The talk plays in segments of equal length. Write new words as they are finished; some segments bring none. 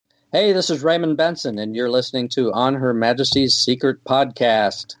Hey, this is Raymond Benson, and you're listening to On Her Majesty's Secret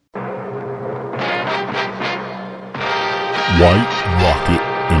Podcast. White Rocket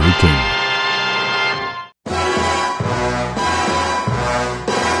Entertainment.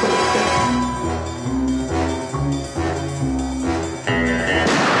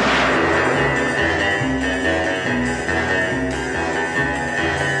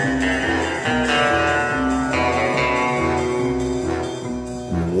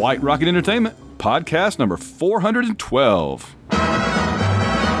 White Rocket Entertainment, podcast number 412.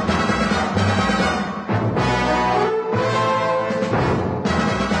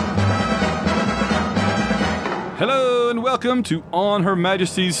 Hello and welcome to On Her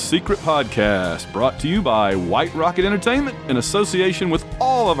Majesty's Secret Podcast, brought to you by White Rocket Entertainment in association with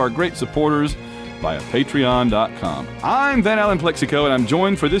all of our great supporters via Patreon.com. I'm Van Allen Plexico, and I'm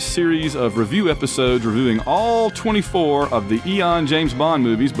joined for this series of review episodes reviewing all 24 of the Eon James Bond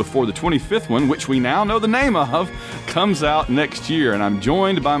movies before the 25th one, which we now know the name of, comes out next year. And I'm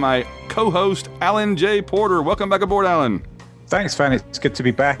joined by my co-host, Alan J. Porter. Welcome back aboard, Alan. Thanks, Van. It's good to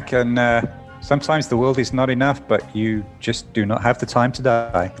be back. And sometimes the world is not enough, but you just do not have the time to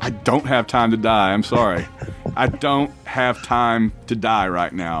die. I don't have time to die. I'm sorry. I don't have time to die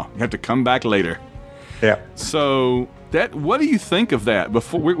right now. You have to come back later. Yeah. So, what do you think of that?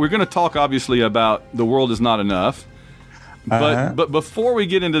 Before we're going to talk, obviously, about The World Is Not Enough. But before we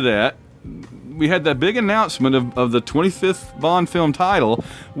get into that, we had that big announcement of the 25th Bond film title,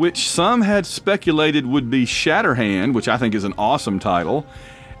 which some had speculated would be Shatterhand, which I think is an awesome title.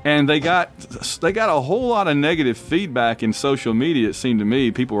 And they got a whole lot of negative feedback in social media, it seemed to me.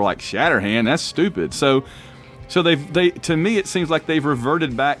 People were like, Shatterhand, that's stupid. So they to me, it seems like they've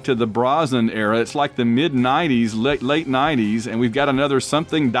reverted back to the Brosnan era. It's like the mid-'90s, late '90s, and we've got another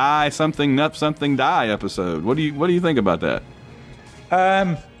something die episode. What do you think about that?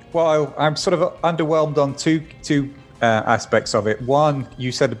 Well, I'm sort of underwhelmed on two aspects of it. One,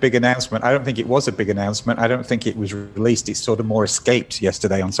 you said a big announcement. I don't think it was a big announcement. I don't think it was released. It sort of more escaped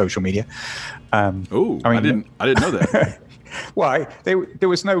yesterday on social media. I didn't know that. Well, there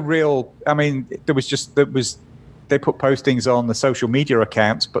was no real. I mean, they put postings on the social media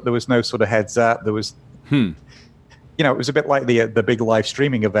accounts, but there was no sort of heads up. There was, it was a bit like the big live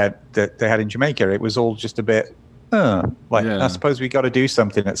streaming event that they had in Jamaica. It was all just a bit, I suppose we got to do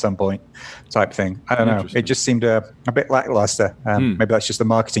something at some point, type thing. I don't know. It just seemed a bit lackluster. Maybe that's just the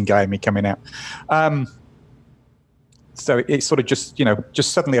marketing guy in me coming out. So it sort of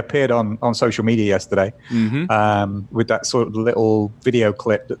just suddenly appeared on social media yesterday, with that sort of little video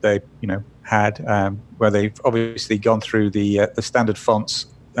clip that they, had, where they've obviously gone through the standard fonts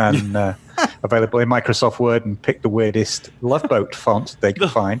and available in Microsoft Word and picked the weirdest Love Boat font they could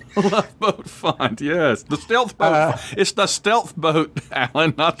find. Love Boat font, yes. The Stealth Boat. It's the Stealth Boat,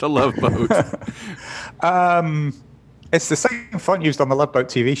 Alan, not the Love Boat. It's the same font used on the Love Boat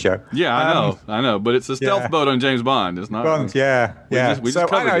TV show. Yeah, I know, but it's a Stealth Boat on James Bond. It's not. Bond, yeah. We just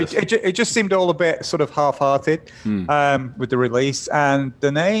covered this. It just seemed all a bit sort of half-hearted with the release, and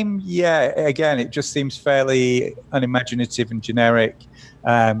the name. Yeah, again, it just seems fairly unimaginative and generic.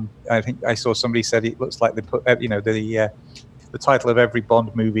 I think I saw somebody said it looks like they put the title of every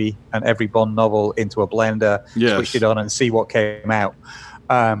Bond movie and every Bond novel into a blender, switched it on, and see what came out.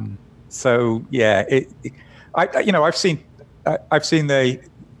 So yeah, I've seen the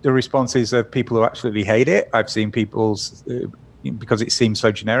responses of people who absolutely hate it. I've seen people's because it seems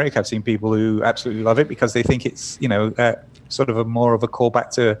so generic. I've seen people who absolutely love it because they think it's sort of more of a callback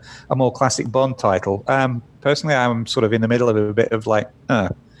to a more classic Bond title. Personally, I'm sort of in the middle of a bit of like,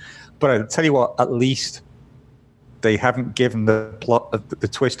 but I'll tell you what, at least they haven't given the plot of the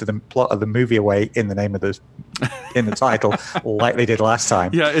twist of the plot of the movie away in the name of in the title like they did last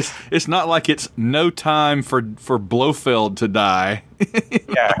time. Yeah, it's not like it's no time for Blofeld to die.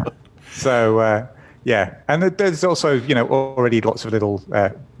 Yeah. So and there's also already lots of little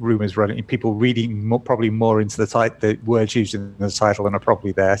rumors running. People reading probably more into the words used in the title than are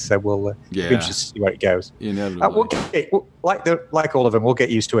probably there. So we'll be interested to see where it goes. Like all of them, we'll get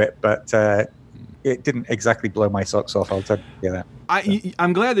used to it, but. It didn't exactly blow my socks off, I'll tell you that.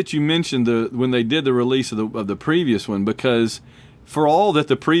 I'm glad that you mentioned when they did the release of the previous one, because for all that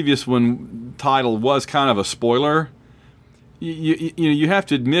the previous one title was kind of a spoiler, you have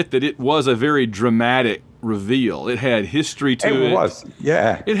to admit that it was a very dramatic reveal. It had history to it. It was,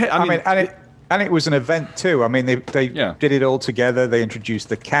 yeah. And it was an event too. I mean, they did it all together. They introduced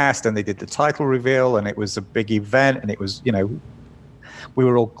the cast and they did the title reveal, and it was a big event, and it was, we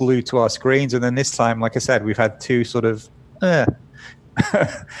were all glued to our screens. And then this time, like I said, we've had two sort of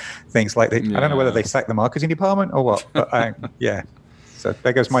things like I don't know whether they sacked the marketing department or what, but So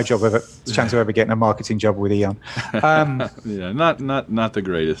there goes my job of it. Chance of ever getting a marketing job with Eon. Yeah, not the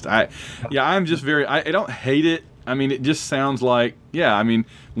greatest. I'm just very. I don't hate it. I mean, it just sounds like,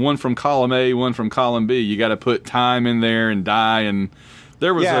 one from column A, one from column B. You got to put time in there and die, and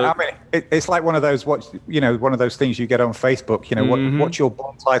there was. I mean, it's like one of those one of those things you get on Facebook. What's your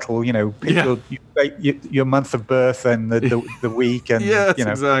Bond title? Pick your month of birth and the week and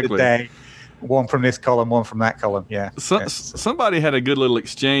exactly. the day. One from this column, one from that column. Yeah. Somebody had a good little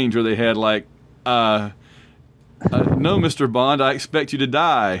exchange where they had like, no, Mr. Bond, I expect you to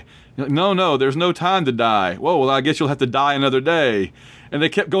die. Like, no, there's no time to die. Whoa, well, I guess you'll have to die another day. And they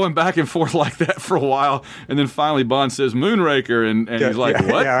kept going back and forth like that for a while. And then finally Bond says Moonraker, and he's like,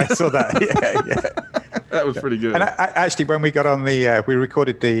 what? Yeah, I saw that. Yeah. That was pretty good. And I actually, when we got on we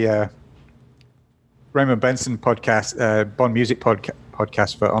recorded the Raymond Benson podcast, Bond Music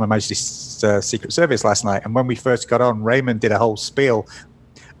podcast for On Her Majesty's Secret Service last night. And when we first got on, Raymond did a whole spiel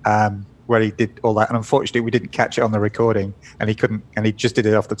where he did all that, and unfortunately we didn't catch it on the recording, and he just did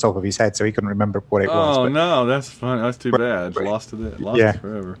it off the top of his head, so he couldn't remember what it was. Oh no, that's funny. That's too bad. Lost it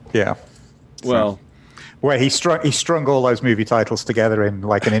forever. Yeah. Well, where he strung all those movie titles together in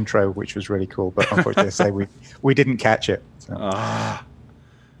like an intro, which was really cool, but unfortunately, I say we didn't catch it. So.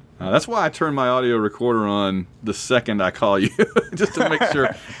 That's why I turn my audio recorder on the second I call you, just to make sure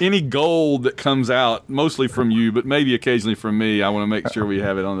any gold that comes out, mostly from you, but maybe occasionally from me, I want to make sure we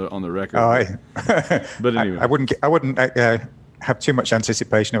have it on the record. But anyway, I wouldn't have too much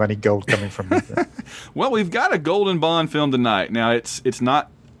anticipation of any gold coming from me. Well, we've got a Golden Bond film tonight. Now it's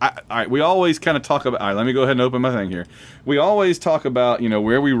not. All right, we always kind of talk about. All right, let me go ahead and open my thing here. We always talk about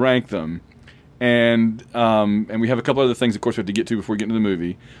where we rank them, and we have a couple other things, of course, we have to get to before we get into the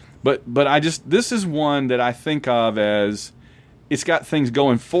movie. But this is one that I think of as it's got things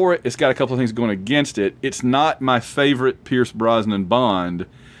going for it. It's got a couple of things going against it. It's not my favorite Pierce Brosnan Bond,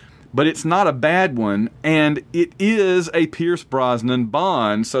 but it's not a bad one, and it is a Pierce Brosnan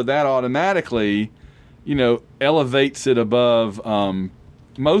Bond, so that automatically, elevates it above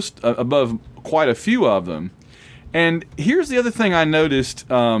above quite a few of them. And here's the other thing I noticed.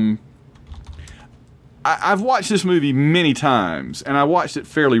 I've watched this movie many times, and I watched it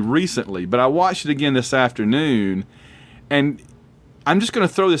fairly recently, but I watched it again this afternoon, and I'm just going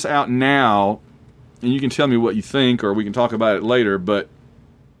to throw this out now, and you can tell me what you think, or we can talk about it later, but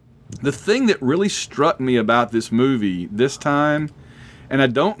the thing that really struck me about this movie this time, and I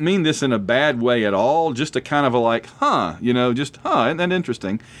don't mean this in a bad way at all, just a kind of a like, isn't that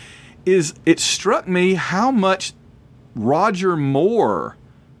interesting, is it struck me how much Roger Moore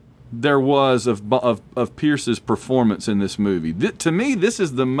there was of Pierce's performance in this movie. To me, this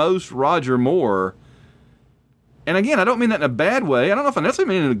is the most Roger Moore. And again, I don't mean that in a bad way. I don't know if I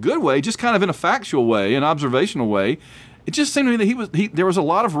necessarily mean it in a good way, just kind of in a factual way, an observational way. It just seemed to me that there was a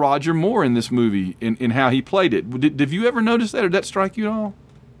lot of Roger Moore in this movie in how he played it. Did you ever notice that, or did that strike you at all?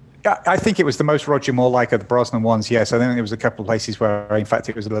 I think it was the most Roger Moore like of the Brosnan ones. Yes, I think there was a couple of places where, in fact,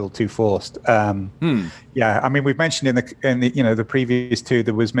 it was a little too forced. Yeah, I mean, we've mentioned in the previous two,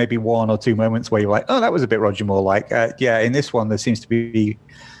 there was maybe one or two moments where you're like, oh, that was a bit Roger Moore like. In this one, there seems to be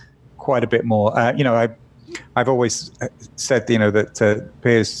quite a bit more. I've always said, that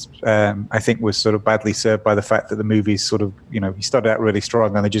Pierce, I think, was sort of badly served by the fact that the movies sort of, he started out really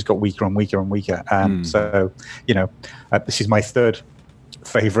strong and they just got weaker and weaker and weaker. So, this is my third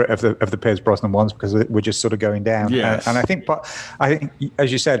favorite of the Pierce Brosnan ones because we're just sort of going down. Yes. And I think,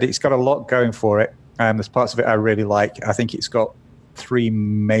 as you said, it's got a lot going for it. There's parts of it I really like. I think it's got three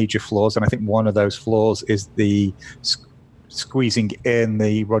major flaws, and I think one of those flaws is the squeezing in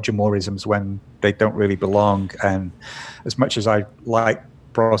the Roger Mooreisms when they don't really belong. And as much as I like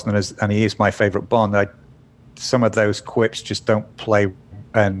Brosnan and he is my favorite Bond, some of those quips just don't play,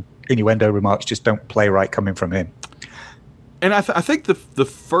 and innuendo remarks just don't play right coming from him. And I think the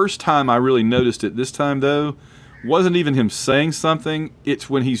first time I really noticed it this time, though, wasn't even him saying something. It's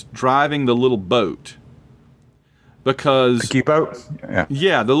when he's driving the little boat. Because... The Q boat?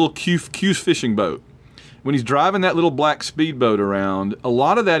 Yeah, the little Q's fishing boat. When he's driving that little black speedboat around, a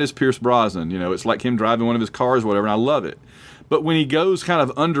lot of that is Pierce Brosnan. It's like him driving one of his cars or whatever, and I love it. But when he goes kind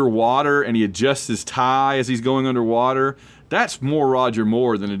of underwater and he adjusts his tie as he's going underwater, that's more Roger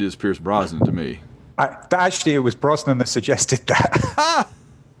Moore than it is Pierce Brosnan to me. Actually, it was Brosnan that suggested that.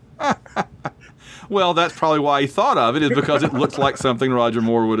 Well, that's probably why he thought of it, is because it looks like something Roger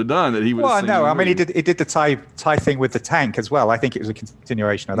Moore would have done that he would have seen. Well, no, I mean, he did the tie thing with the tank as well. I think it was a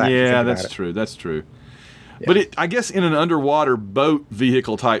continuation of that. Yeah, that's true. That's true. Yeah. But I guess in an underwater boat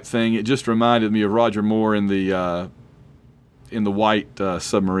vehicle type thing, it just reminded me of Roger Moore in the white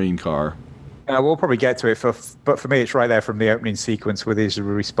submarine car. We'll probably get to it, but for me, it's right there from the opening sequence with his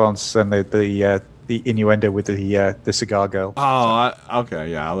response and the innuendo with the cigar girl. Oh,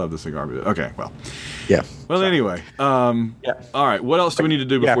 okay, yeah, I love the cigar girl. Okay, well, yeah. Well, anyway, All right. What else do we need to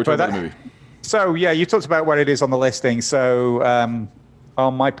do before we talk about the movie? So you talked about what it is on the listing. So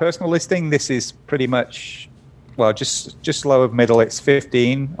on my personal listing, this is pretty much just low of middle. It's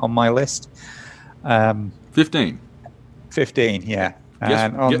 15 on my list. 15, yeah.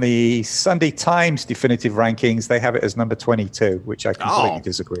 And on the Sunday Times definitive rankings, they have it as number 22, which I completely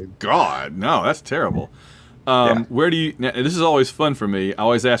disagree with. God, no, that's terrible. Where do you? Now, this is always fun for me. I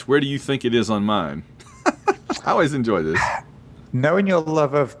always ask, where do you think it is on mine? I always enjoy this. Knowing your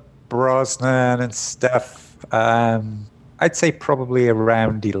love of Brosnan and stuff, I'd say probably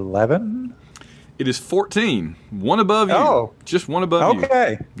around 11. It is 14, one above you. Oh, just one above you.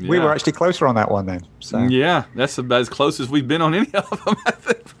 Okay, yeah. We were actually closer on that one then. So. Yeah, that's about as close as we've been on any of them. I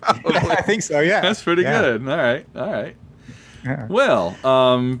think. Probably. I think so. Yeah, that's pretty good. All right. Yeah. Well,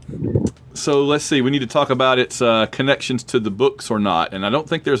 so let's see. We need to talk about its connections to the books or not, and I don't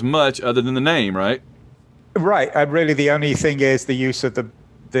think there's much other than the name, right? Right. Really, the only thing is the use of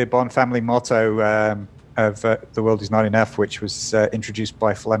the Bond family motto. Of The World Is Not Enough, which was introduced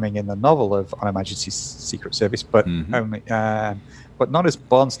by Fleming in the novel of On Her Majesty's Secret Service, but only, but not as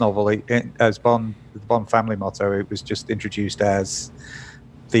Bond's novel. As the Bond family motto, it was just introduced as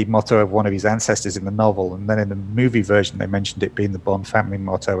the motto of one of his ancestors in the novel, and then in the movie version, they mentioned it being the Bond family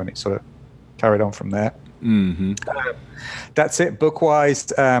motto, and it sort of carried on from there. Mm-hmm. That's it. Book-wise,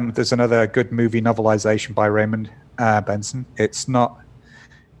 there's another good movie novelization by Raymond Benson. It's not.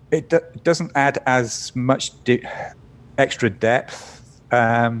 It doesn't add as much extra depth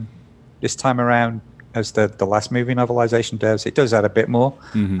this time around as the last movie novelization does. It does add a bit more,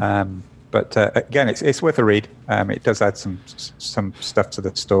 but again, it's worth a read. It does add some stuff to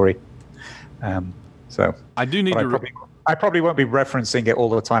the story. So I do need to. I probably won't be referencing it all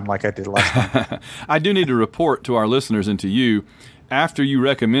the time like I did last time. I do need to report to our listeners and to you, after you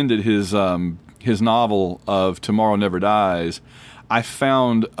recommended his novel of Tomorrow Never Dies, I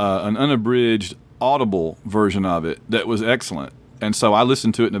found an unabridged Audible version of it that was excellent. And so I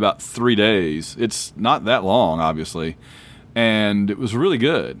listened to it in about 3 days. It's not that long, obviously. And it was really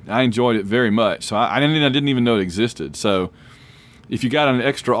good. I enjoyed it very much. So I didn't even know it existed. So if you got an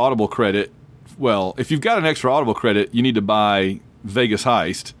extra Audible credit, if you've got an extra Audible credit, you need to buy Vegas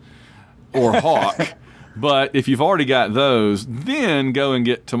Heist or Hawk. But if you've already got those, then go and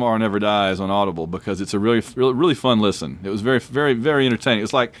get Tomorrow Never Dies on Audible, because it's a really, really fun listen. It was very, very, very entertaining.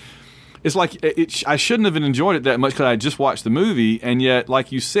 I shouldn't have enjoyed it that much because I just watched the movie, and yet,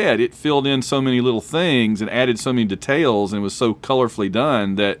 like you said, it filled in so many little things and added so many details, and was so colorfully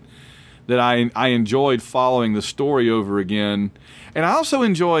done that I enjoyed following the story over again. And I also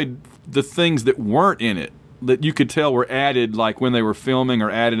enjoyed the things that weren't in it that you could tell were added, like when they were filming, or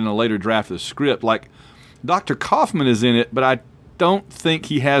added in a later draft of the script, like. Dr. Kaufman is in it, but I don't think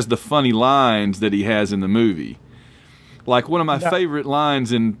he has the funny lines that he has in the movie. Like, one of my favorite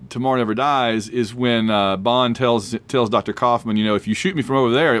lines in Tomorrow Never Dies is when Bond tells Dr. Kaufman, if you shoot me from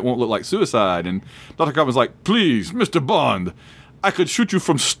over there, it won't look like suicide. And Dr. Kaufman's like, please, Mr. Bond, I could shoot you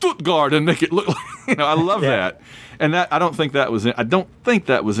from Stuttgart and make it look like, I love that. And I don't think that was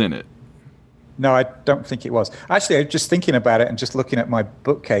in it. No, I don't think it was. Actually, I was just thinking about it and just looking at my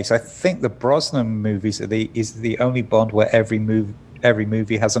bookcase. I think the Brosnan movies is the only Bond where every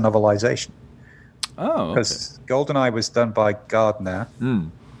movie has a novelization. Oh, okay. Because GoldenEye was done by Gardner,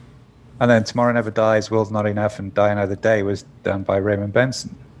 and then Tomorrow Never Dies, World's Not Enough, and Die Another Day was done by Raymond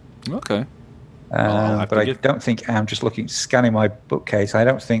Benson. Okay. But I don't think, I'm just scanning my bookcase, I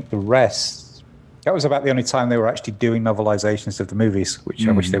don't think the rest. That was about the only time they were actually doing novelizations of the movies, which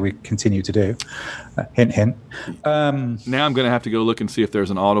I wish they would continue to do. Hint, hint. Now I'm going to have to go look and see if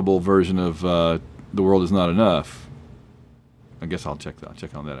there's an Audible version of The World Is Not Enough. I guess I'll check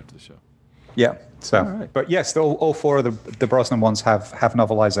on that after the show. Yeah. So, right. But yes, all four of the Brosnan ones have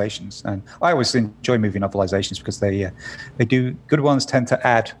novelizations, and I always enjoy movie novelizations because they do. Good ones tend to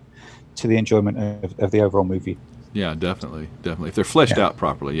add to the enjoyment of the overall movie. Yeah, definitely. If they're fleshed out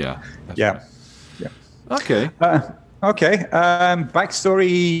properly, yeah. Yeah. Right. Okay.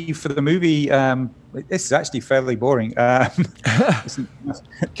 Backstory for the movie. This is actually fairly boring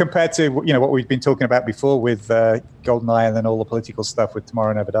compared to what we've been talking about before with GoldenEye and then all the political stuff with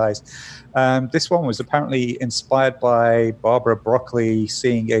Tomorrow Never Dies. This one was apparently inspired by Barbara Broccoli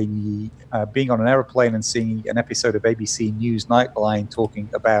being on an aeroplane and seeing an episode of ABC News Nightline talking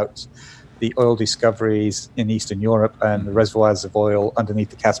about the oil discoveries in Eastern Europe and the reservoirs of oil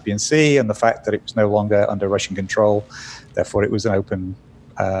underneath the Caspian Sea, and the fact that it was no longer under Russian control. Therefore, it was an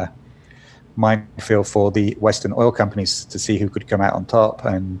minefield for the Western oil companies to see who could come out on top.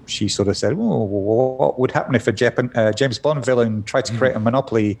 And she sort of said, well, what would happen if a James Bond villain tried to create a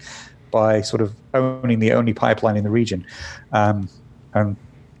monopoly by sort of owning the only pipeline in the region? And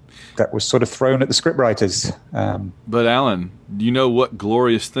that was sort of thrown at the scriptwriters. But Alan, do you know what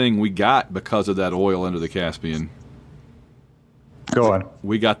glorious thing we got because of that oil under the Caspian? Go on.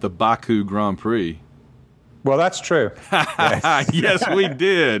 We got the Baku Grand Prix. Well, that's true. Yes, yes we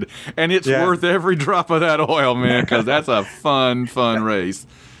did. And it's worth every drop of that oil, man, because that's a fun race.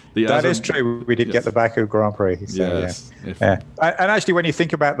 That is true. We did get the Baku Grand Prix. So, yes. And actually, when you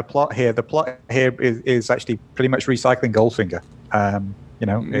think about the plot here is actually pretty much recycling Goldfinger.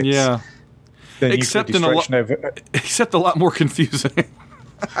 Except a lot more confusing.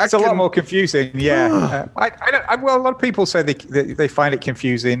 It's a lot more confusing, yeah. A lot of people say they find it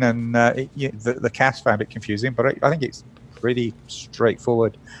confusing, and the cast found it confusing, but I think it's pretty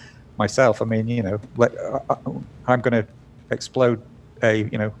straightforward myself. I mean, I'm going to explode a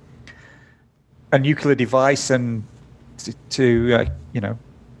nuclear device and to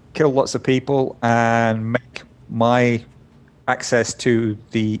kill lots of people and make my access to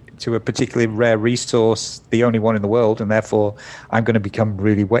a particularly rare resource the only one in the world, and therefore I'm going to become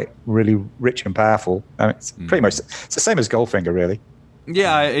really rich and powerful. I mean, it's pretty much it's the same as Goldfinger, really.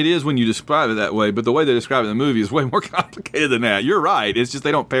 Yeah, it is when you describe it that way, but the way they describe it in the movie is way more complicated than that. You're right. It's just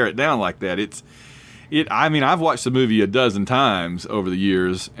they don't pare it down like that. I mean, I've watched the movie a dozen times over the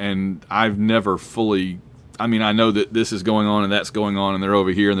years, and I've never fully. I mean, I know that this is going on and that's going on, and they're over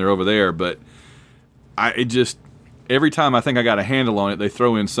here and they're over there, but every time I think I got a handle on it, they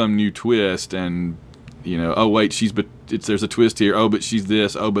throw in some new twist, and oh wait, there's a twist here. Oh, but she's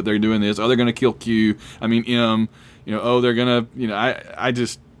this. Oh, but they're doing this. Oh, they're gonna kill Q. I mean M. Oh, they're gonna. I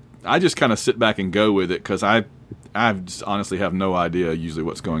just kind of sit back and go with it because I just honestly have no idea usually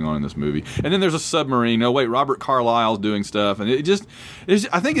what's going on in this movie. And then there's a submarine. Oh wait, Robert Carlyle's doing stuff, and I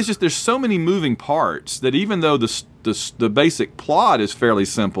think it's just there's so many moving parts that even though the basic plot is fairly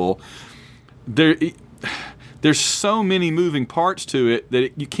simple, there's so many moving parts to it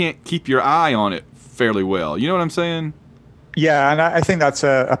that you can't keep your eye on it fairly well. You know what I'm saying? Yeah, and I think that's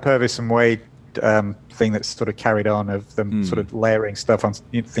a Purvis and Wade thing that's sort of carried on of them sort of layering stuff on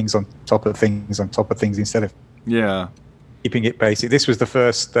things on top of things on top of things instead of keeping it basic. This was the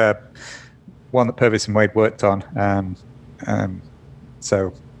first one that Purvis and Wade worked on.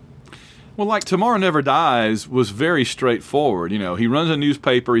 Well, like Tomorrow Never Dies was very straightforward. He runs a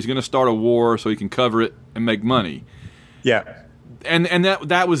newspaper. He's going to start a war so he can cover it and make money. Yeah. And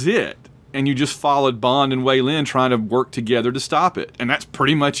that was it. And you just followed Bond and Wei Lin trying to work together to stop it. And that's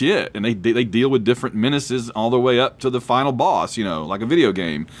pretty much it. And they deal with different menaces all the way up to the final boss, like a video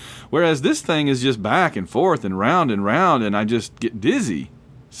game. Whereas this thing is just back and forth and round, and I just get dizzy.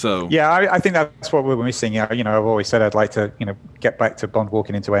 So yeah, I think that's what we're missing. I've always said I'd like to, get back to Bond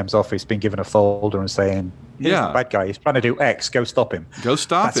walking into M's office, being given a folder and saying, "Here's the bad guy. He's trying to do X. Go stop him. Go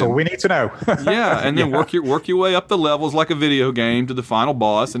stop him." That's all we need to know. Yeah, and then work your way up the levels like a video game to the final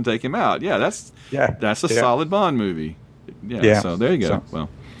boss and take him out. Yeah, that's a solid Bond movie. Yeah. So there you go. Well,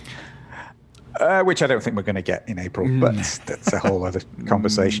 which I don't think we're going to get in April, but that's a whole other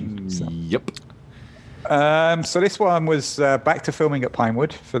conversation. So. Yep. So this one was back to filming at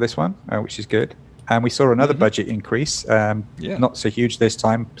Pinewood for this one, which is good. And we saw another budget increase. Not so huge this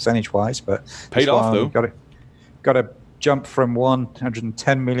time, percentage-wise, but paid off though. Got a jump from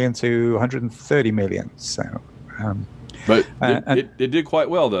 110 million to 130 million. So, but it did quite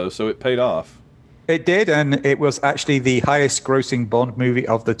well though, so it paid off. It did, and it was actually the highest-grossing Bond movie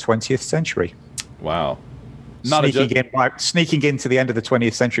of the 20th century. Wow. Sneaking into the end of the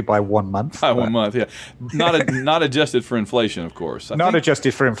 20th century by 1 month. By 1 month, yeah. Not adjusted for inflation, of course.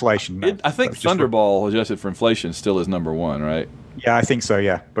 Adjusted for inflation. No. I think Thunderball adjusted for inflation still is number one, right? Yeah, I think so,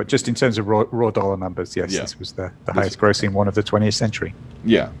 yeah. But just in terms of raw dollar numbers, yes, this was the highest grossing one of the 20th century.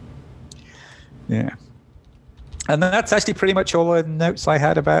 Yeah. Yeah. And that's actually pretty much all the notes I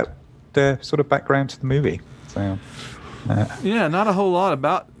had about the sort of background to the movie. So... not a whole lot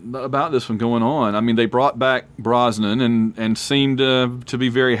about this one going on. I mean, they brought back Brosnan and seemed to be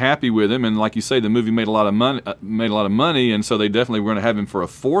very happy with him. And like you say, the movie made a lot of money, and so they definitely were going to have him for a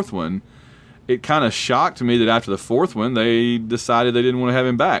fourth one. It kind of shocked me that after the fourth one, they decided they didn't want to have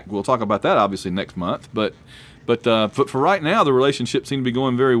him back. We'll talk about that obviously next month, but for right now, the relationship seemed to be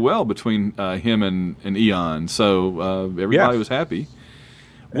going very well between him and Eon. So everybody was happy.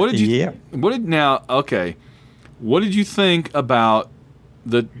 What did you? What did you think about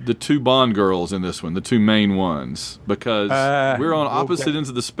the two Bond girls in this one, the two main ones? Because we're on opposite ends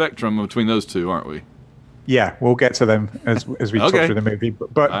of the spectrum between those two, aren't we? Yeah, we'll get to them as we talk through the movie.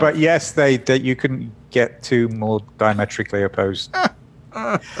 But yes, that you couldn't get two more diametrically opposed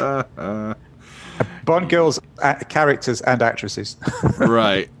Bond girls, characters and actresses.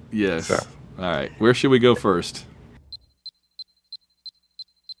 Right. Yes. So. All right. Where should we go first?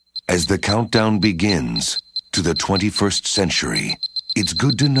 As the countdown begins to the 21st century, it's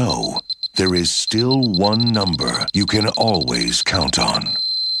good to know there is still one number you can always count on.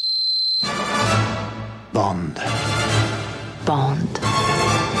 Bond. Bond.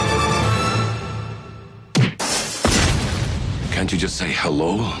 Can't you just say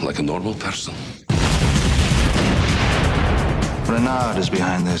hello like a normal person? Renard is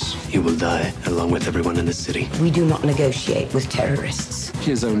behind this. He will die, along with everyone in the city. We do not negotiate with terrorists.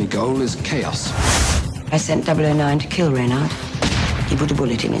 His only goal is chaos. I sent 009 to kill Renard. He put a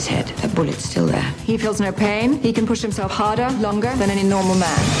bullet in his head. That bullet's still there. He feels no pain. He can push himself harder, longer than any normal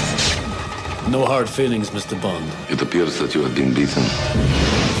man. No hard feelings, Mr. Bond. It appears that you have been beaten.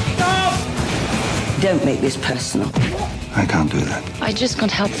 Stop! Don't make this personal. I can't do that. I just can't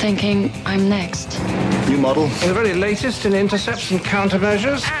help thinking I'm next. New model? The very latest in intercepts and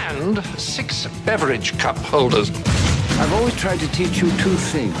countermeasures, and 6 beverage cup holders. I've always tried to teach you 2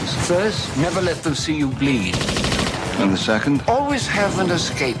 things. First, never let them see you bleed. And the second? Always have an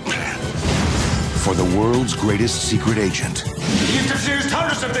escape plan. For the world's greatest secret agent. You've just used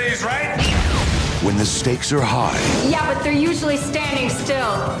hundreds of these, right? When the stakes are high. Yeah, but they're usually standing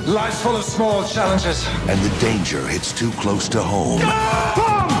still. Life's full of small challenges. And the danger hits too close to home.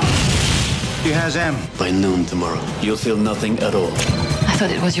 He has M. By noon tomorrow, you'll feel nothing at all. I thought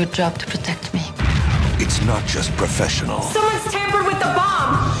it was your job to protect me. It's not just professional. Someone's tampered with the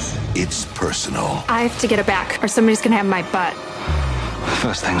bomb! It's personal. I have to get it back, or somebody's gonna have my butt.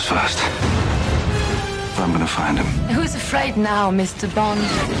 First things first. I'm gonna find him. Who's afraid now, Mr. Bond?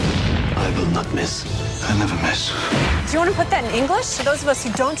 I will not miss. I never miss. Do you want to put that in English for those of us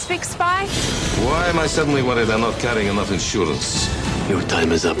who don't speak spy? Why am I suddenly worried I'm not carrying enough insurance? Your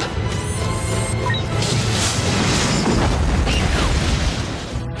time is up.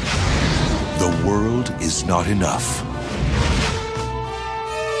 The world is not enough.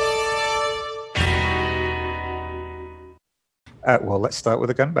 Well, let's start with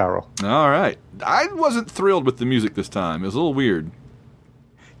a gun barrel. All right. I wasn't thrilled with the music this time. It was a little weird.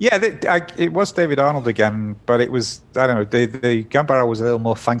 Yeah, it was David Arnold again, but it was, I don't know, the gun barrel was a little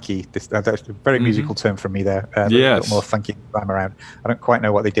more funky. That's a very musical term for me there. Yes. A little more funky time around. I don't quite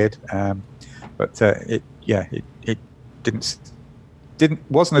know what they did, but it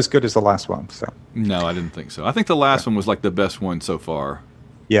wasn't as good as the last one. So no, I didn't think so. I think the last one was like the best one so far.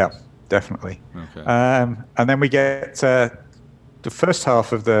 Yeah, definitely. Okay. And then we get the first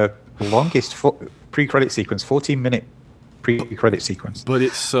half of the longest pre-credit sequence, 14-minute pre-credit sequence. But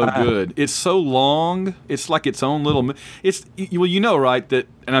it's so good. It's so long. It's like its own little. Well, you know, right? That,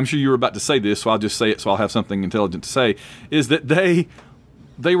 and I'm sure you were about to say this, so I'll just say it, so I'll have something intelligent to say. Is that they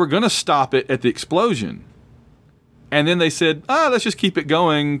were going to stop it at the explosion, and then they said, let's just keep it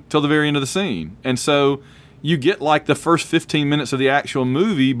going till the very end of the scene, and so you get like the first 15 minutes of the actual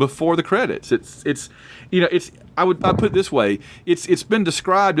movie before the credits. I'd put it this way. It's been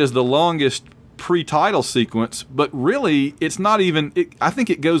described as the longest pre-title sequence, but really it's not even. I think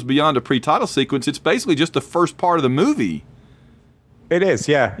it goes beyond a pre-title sequence. It's basically just the first part of the movie. It is,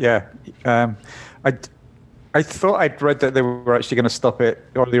 yeah. I thought I'd read that they were actually going to stop it,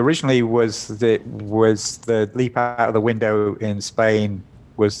 or originally was the leap out of the window in Spain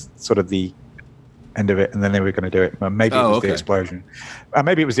was sort of the end of it, and then they were going to do it. Maybe it was the explosion.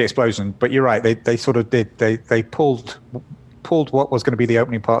 Maybe it was the explosion, but you're right. They sort of did. They pulled what was going to be the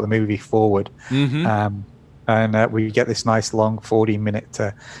opening part of the movie forward, and we get this nice long 40-minute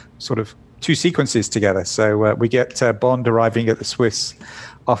sort of 2 sequences together. So we get Bond arriving at the Swiss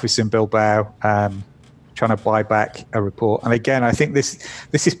office in Bilbao, trying to buy back a report. And again, I think this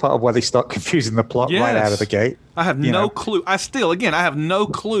is part of where they start confusing the plot right out of the gate. I have no clue. I have no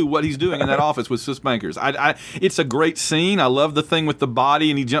clue what he's doing in that office with Swiss bankers. It's a great scene. I love the thing with the body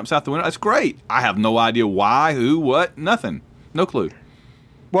and he jumps out the window. It's great. I have no idea why, who, what, nothing. No clue.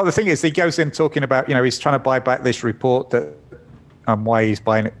 Well, the thing is, he goes in talking about, he's trying to buy back this report that why he's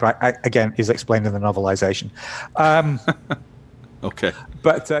buying it back. Again, is explained in the novelization. Okay.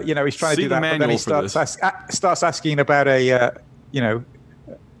 But, he's trying to do that. But then he starts asking about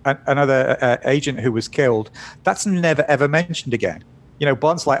another agent who was killed. That's never, ever mentioned again.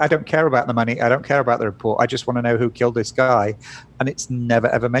 Bond's like, I don't care about the money. I don't care about the report. I just want to know who killed this guy. And it's never,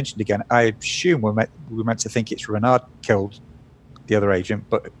 ever mentioned again. I assume we're meant to think it's Renard killed the other agent,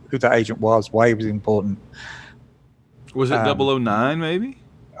 but who that agent was, why he was important. Was it 009 maybe?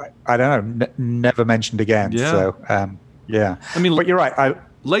 I don't know, never mentioned again. Yeah. So, yeah. I mean, but you're right.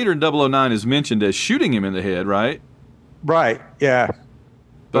 Later in 009 is mentioned as shooting him in the head, right? Right, yeah.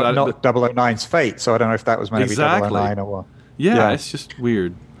 But not 009's fate, so I don't know if that was meant to be 009 or what. Yeah, it's just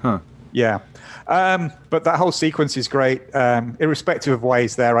weird. Huh. Yeah. But that whole sequence is great, irrespective of why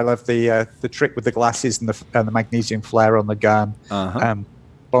he's there. I love the trick with the glasses and the magnesium flare on the gun.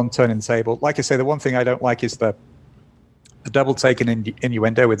 Bond turning the table. Like I say, the one thing I don't like is the double take and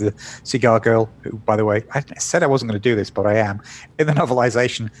innuendo with the cigar girl, who, by the way, I said I wasn't going to do this, but I am. In the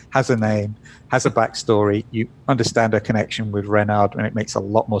novelization, has a name, has a backstory. You understand her connection with Renard, and it makes a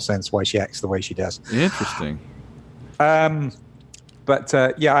lot more sense why she acts the way she does. Interesting. But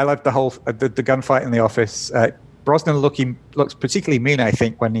I love the whole the gunfight in the office. Brosnan looks particularly mean, I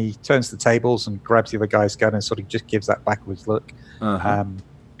think, when he turns the tables and grabs the other guy's gun and sort of just gives that backwards look.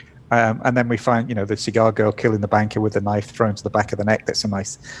 And then we find, the cigar girl killing the banker with the knife thrown to the back of the neck. That's a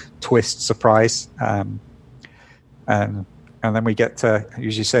nice twist surprise. And then we get to,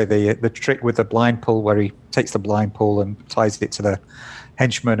 as you say, the trick with the blind pull, where he takes the blind pull and ties it to the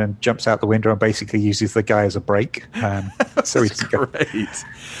henchman and jumps out the window and basically uses the guy as a brake. So he's great.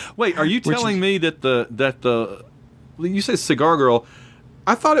 Wait, are you telling me that the you say cigar girl?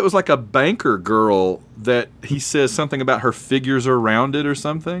 I thought it was like a banker girl that he says something about her figures are rounded or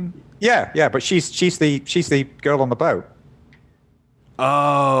something. Yeah, but she's the girl on the boat.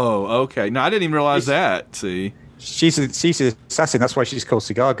 Oh, okay. No, I didn't even realize that. See, she's the assassin. That's why she's called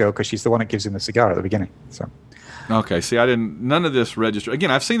Cigar Girl, because she's the one that gives him the cigar at the beginning. So. Okay. See, none of this registered. Again,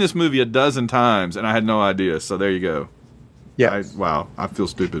 I've seen this movie a dozen times and I had no idea. So there you go. Yeah. Wow. I feel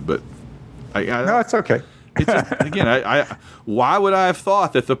stupid, but no, it's okay. It's again, why would I have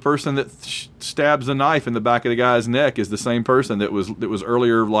thought that the person that stabs the knife in the back of the guy's neck is the same person that was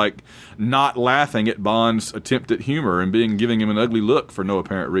earlier like not laughing at Bond's attempt at humor and giving him an ugly look for no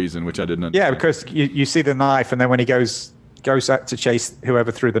apparent reason, which I didn't understand. Yeah, because you see the knife, and then when he goes out to chase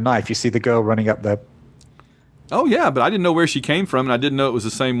whoever threw the knife, you see the girl running up the. Oh yeah, but I didn't know where she came from, and I didn't know it was the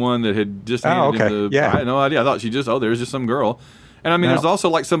same one that had just handed him the. Yeah. I had no idea. I thought there's just some girl. And I mean, there's also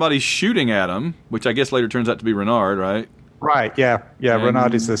like somebody shooting at him, which I guess later turns out to be Renard, right? Right. Yeah. And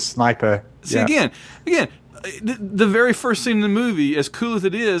Renard is the sniper. See, again, the very first scene in the movie, as cool as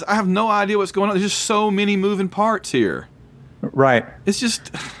it is, I have no idea what's going on. There's just so many moving parts here. Right. It's just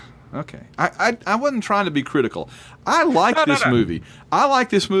okay. I wasn't trying to be critical. I like this movie. I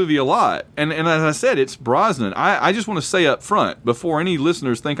like this movie a lot. And as I said, it's Brosnan. I just want to say up front before any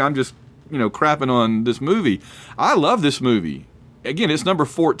listeners think I'm just crapping on this movie. I love this movie. Again, it's number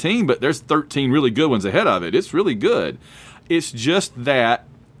 14, but there's 13 really good ones ahead of it. It's really good. It's just that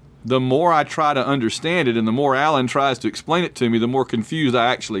the more I try to understand it and the more Alan tries to explain it to me, the more confused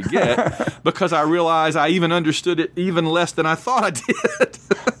I actually get because I realize I even understood it even less than I thought I did.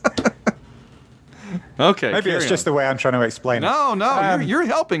 Okay. Maybe it's just the way I'm trying to explain it. No, you're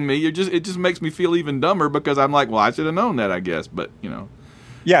helping me. It just makes me feel even dumber because I'm like, well, I should have known that, I guess, but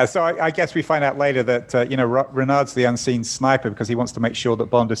Yeah, so I guess we find out later that Renard's the unseen sniper because he wants to make sure that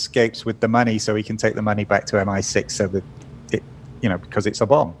Bond escapes with the money so he can take the money back to MI6 so that it, because it's a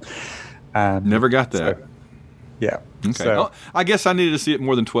bomb. Never got that. So, yeah. Okay. So, I guess I needed to see it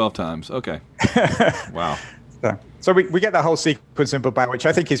more than 12 times. Okay. Wow. So we get that whole sequence in Bilbao, which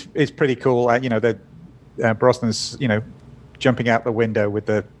I think is pretty cool. Brosnan's jumping out the window with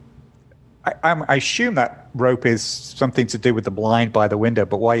the. I assume that rope is something to do with the blind by the window,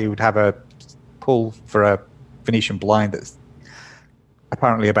 but why you would have a pull for a Venetian blind that's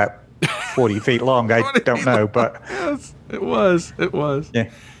apparently about 40 feet long, I don't know. But yes, it was.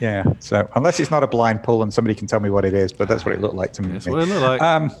 Yeah. So unless it's not a blind pull, and somebody can tell me what it is, but that's what it looked like to me. That's what it looked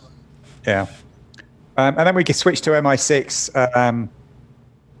like. Yeah. And then we can switch to MI6, and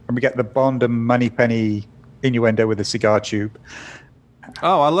we get the Bond and Moneypenny innuendo with a cigar tube.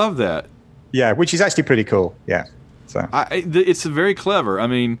 Oh, I love that. Yeah, which is actually pretty cool. Yeah, so it's very clever. I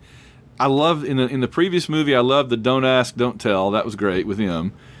mean, I love in the previous movie. I loved the "Don't Ask, Don't Tell." That was great with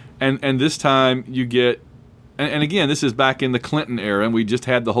him, and this time you get, and again, this is back in the Clinton era, and we just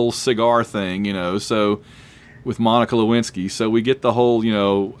had the whole cigar thing, So with Monica Lewinsky, so we get the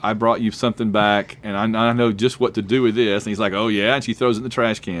whole, I brought you something back, and I know just what to do with this. And he's like, oh yeah, and she throws it in the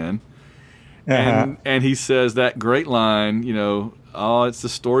trash can, and he says that great line, oh, it's the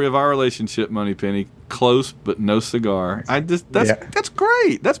story of our relationship, Moneypenny. Close, but no cigar. That's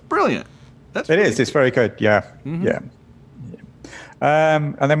great. That's brilliant. It is. It's very good. Yeah. Mm-hmm. Yeah.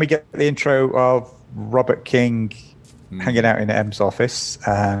 And then we get the intro of Robert King hanging out in M's office,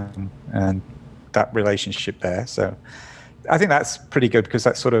 and that relationship there. So I think that's pretty good because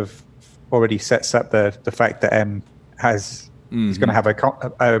that sort of already sets up the fact that M has he's going to have a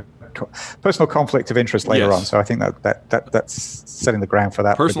personal conflict of interest later on. So I think that's setting the ground for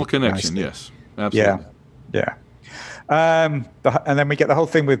that. Personal connection, nicely. yes. Absolutely. Yeah. And then we get the whole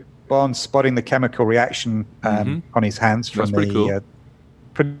thing with Bond spotting the chemical reaction on his hands from That's pretty cool.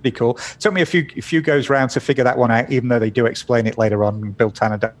 Pretty cool. Took me a few goes round to figure that one out, even though they do explain it later on. Bill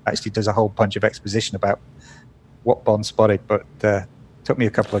Tanner actually does a whole bunch of exposition about what Bond spotted, but took me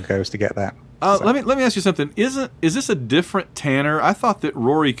a couple of goes to get that. Let me ask you something. Is this a different Tanner? I thought that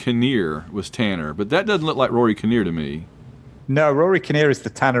Rory Kinnear was Tanner, but that doesn't look like Rory Kinnear to me. No, Rory Kinnear is the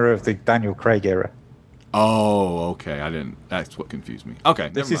Tanner of the Daniel Craig era. Oh, okay. That's what confused me. Okay,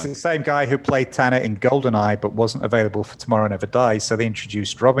 this is the same guy who played Tanner in GoldenEye, but wasn't available for Tomorrow Never Dies. So they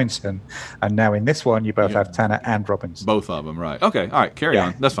introduced Robinson, and now in this one, you both have Tanner and Robinson. Both of them, right? Okay, all right. Carry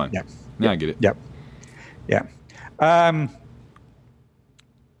on. That's fine. Yeah. Now I get it. Yep. Yeah.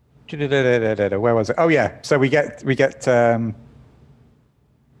 Where was it? Oh yeah. So we get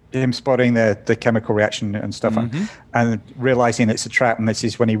him spotting the chemical reaction and stuff, and realizing it's a trap. And this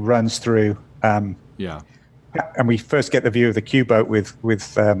is when he runs through. And we first get the view of the Q-boat with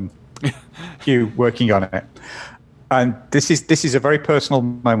Q working on it. And this is a very personal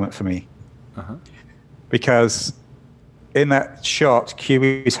moment for me, because in that shot, Q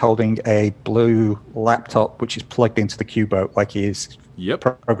is holding a blue laptop which is plugged into the Q-boat, like he is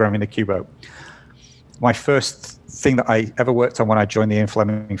programming the Q-boat. My first thing that I ever worked on when I joined the Ian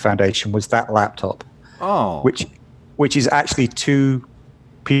Fleming Foundation was that laptop, which is actually two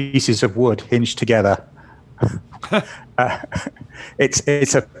pieces of wood hinged together. It's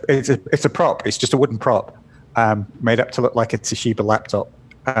a prop. It's just a wooden prop made up to look like a Toshiba laptop,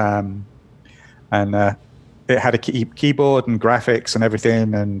 and it had a keyboard and graphics and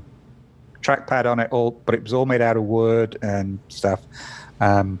everything and trackpad on it all, but it was all made out of wood and stuff,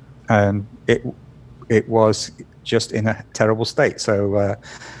 and it was just in a terrible state. So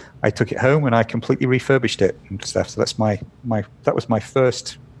I took it home and I completely refurbished it and stuff. So that was my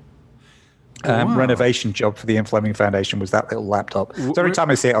first renovation job for the Ian Fleming Foundation, was that little laptop. So every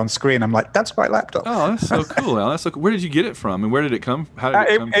time I see it on screen, I'm like, that's my laptop. Oh, that's so cool, Al. That's so cool. Where did you get it from, and where did it come? How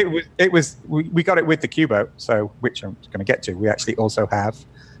did it come? We got it with the Q-boat, so which I'm going to get to. We actually also have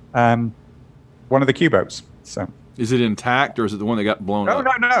one of the Q-boats. So is it intact, or is it the one that got blown up?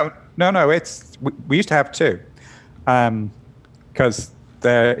 No. It's we used to have two, because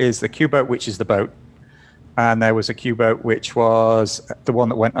there is the Q-boat, which is the boat, and there was a Q-boat which was the one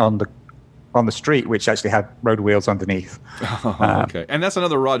that went on the street, which actually had road wheels underneath. Okay. And that's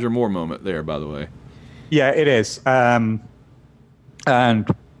another Roger Moore moment there, by the way. Yeah, it is. And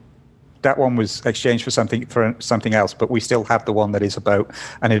that one was exchanged for something else, but we still have the one that is a boat,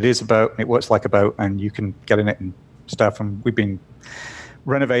 and it is a boat, and it works like a boat, and you can get in it and stuff, and we've been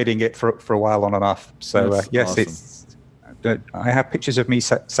renovating it for a while on and off. So yes, awesome. I have pictures of me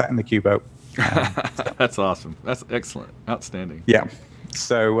sat in the Q-boat. That's awesome. That's excellent. Outstanding. Yeah.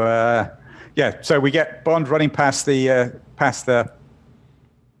 So so we get Bond running past the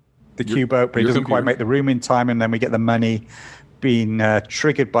Q-boat, but he doesn't quite make the room in time, and then we get the money being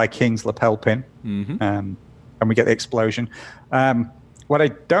triggered by King's lapel pin, and we get the explosion. What I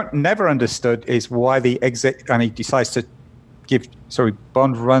never understood is why the exit, and he decides to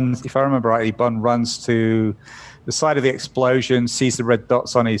Bond runs, if I remember rightly, Bond runs to the side of the explosion, sees the red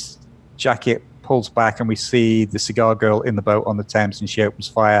dots on his jacket, pulls back, and we see the cigar girl in the boat on the Thames, and she opens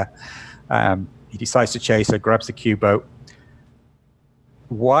fire. He decides to chase her, grabs the Q-boat.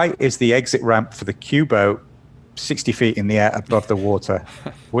 Why is the exit ramp for the Q-boat 60 feet in the air above the water?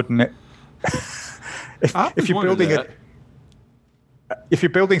 Wouldn't it? if you're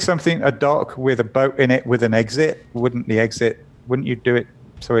building something, a dock with a boat in it with an exit, wouldn't you do it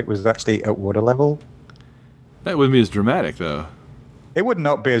so it was actually at water level? That wouldn't be as dramatic, though. It would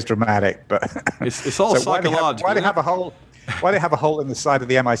not be as dramatic, but it's all psychological. Why do they have a hole? Why do they have a hole in the side of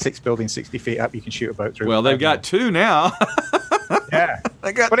the MI6 building 60 feet up? You can shoot a boat through. Well, they've got two now. Yeah,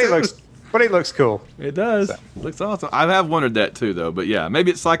 they got but two. It looks cool. It does. So. It looks awesome. I have wondered that too, though. But yeah,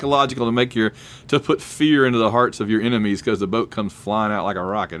 maybe it's psychological to put fear into the hearts of your enemies because the boat comes flying out like a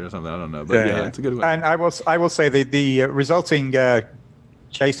rocket or something. I don't know, but yeah, it's a good one. And I will say the resulting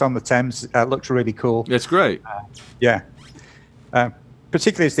chase on the Thames looked really cool. It's great.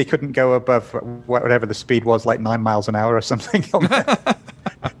 Particularly as they couldn't go above whatever the speed was, like 9 miles an hour or something on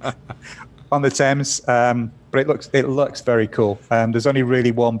the Thames. But it looks very cool. There's only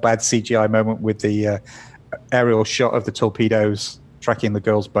really one bad CGI moment with the aerial shot of the torpedoes tracking the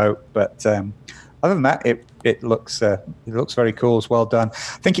girl's boat. But other than that, it looks very cool. It's well done.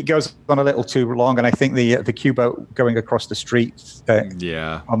 I think it goes on a little too long, and I think the Q-boat going across the street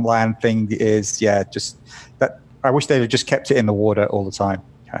on land thing is just I wish they'd have just kept it in the water all the time.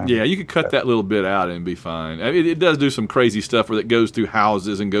 Yeah, you could cut that little bit out and be fine. I mean, it does do some crazy stuff where it goes through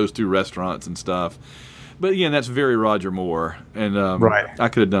houses and goes through restaurants and stuff. But again, that's very Roger Moore, and I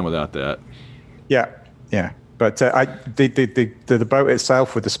could have done without that. Yeah. But the boat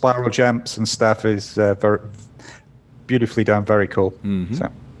itself with the spiral jumps and stuff is very beautifully done, very cool. Mm-hmm. So,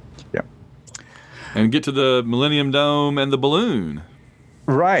 yeah. And get to the Millennium Dome and the balloon.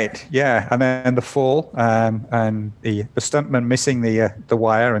 Right, yeah, and then the fall, and the stuntman missing the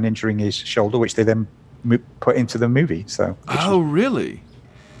wire and injuring his shoulder, which they then put into the movie. So, really?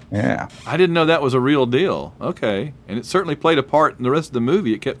 Yeah, I didn't know that was a real deal. Okay, and it certainly played a part in the rest of the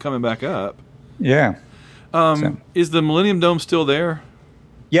movie. It kept coming back up. Yeah. Is the Millennium Dome still there?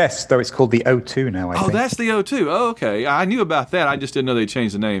 Yes, though it's called the O2 now. I think. That's the O2. Oh, okay. I knew about that. I just didn't know they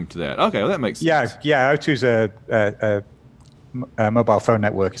changed the name to that. Okay, well, that makes sense. Yeah. O2's a mobile phone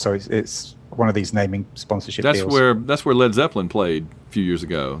network, so it's one of these naming sponsorship deals. That's where Led Zeppelin played a few years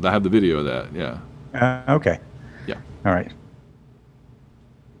ago. I have the video of that. Yeah. Okay. Yeah. All right.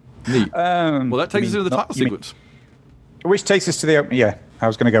 Neat. Well, that takes us into the title sequence. Which takes us to the opening. Yeah, I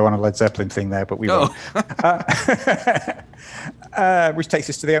was going to go on a Led Zeppelin thing there, but we won't. Which takes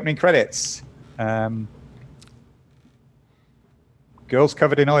us to the opening credits. Girls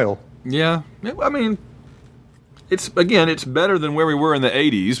covered in oil. Yeah. I mean, it's better than where we were in the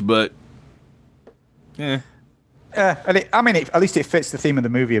 80s, but yeah. At least it fits the theme of the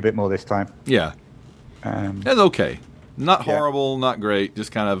movie a bit more this time. Yeah. It's okay. Not horrible, not great,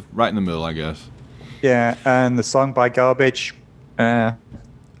 just kind of right in the middle, I guess. Yeah, and the song by Garbage, I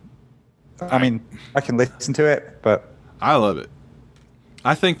can listen to it, but... I love it.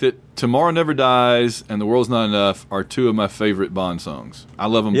 I think that Tomorrow Never Dies and The World's Not Enough are two of my favorite Bond songs. I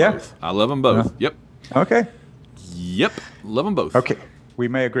love them both. I love them both. Yep. Okay. Yep. Love them both. Okay. We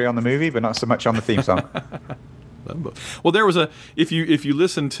may agree on the movie, but not so much on the theme song. Love them both. Well, there was if you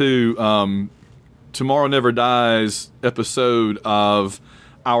listen to Tomorrow Never Dies episode of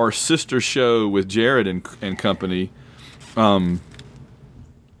our sister show with Jared and company,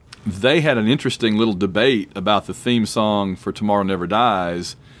 they had an interesting little debate about the theme song for Tomorrow Never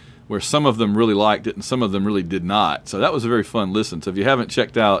Dies, where some of them really liked it and some of them really did not. So that was a very fun listen. So if you haven't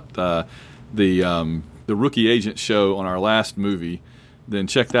checked out the Rookie Agent show on our last movie, then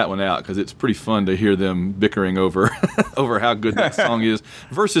check that one out, because it's pretty fun to hear them bickering over over how good that song is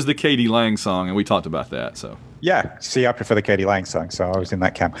versus the K.D. Lang song, and we talked about that. So yeah, see, I prefer the K.D. Lang song, so I was in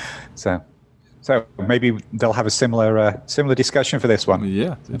that camp. So maybe they'll have a similar discussion for this one.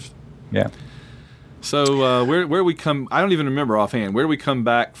 Yeah, yeah. So where we come? I don't even remember offhand. Where do we come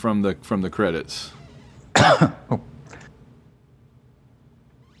back from the credits?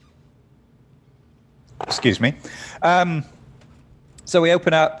 Excuse me. So we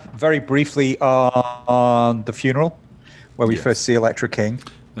open up very briefly on the funeral, where we first see Elektra King.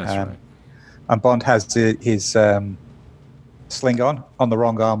 That's right. And Bond has his sling on the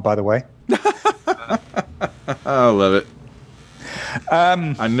wrong arm, by the way. I love it.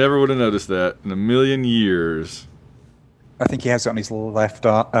 I never would have noticed that in a million years. I think he has it on his left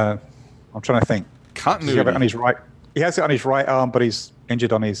arm. I'm trying to think. Continuity. Does he have it on his right? He has it on his right arm, but he's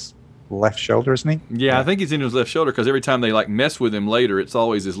injured on his left shoulder, isn't he? Yeah, I think he's in his left shoulder, because every time they mess with him later, it's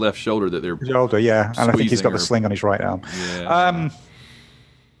always his left shoulder that they're shoulder. Yeah, and I think he's got the sling on his right arm. Yeah.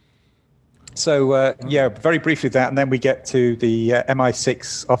 So very briefly that, and then we get to the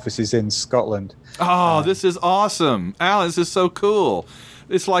MI6 offices in Scotland. Oh, this is awesome, Alan! This is so cool.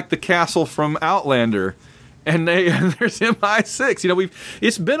 It's like the castle from Outlander, and there's MI6.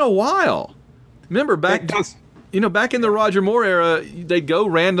 It's been a while. Remember back in the Roger Moore era, they'd go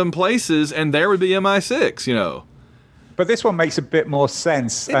random places, and there would be MI6. But this one makes a bit more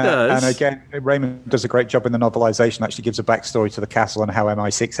sense. It does. And again, Raymond does a great job in the novelization. Actually, gives a backstory to the castle and how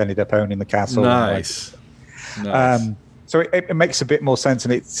MI6 ended up owning the castle. Nice. So it makes a bit more sense,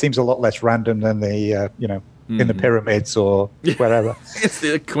 and it seems a lot less random than the in the pyramids or wherever. It's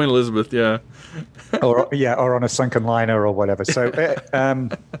the Queen Elizabeth, yeah. or on a sunken liner or whatever. So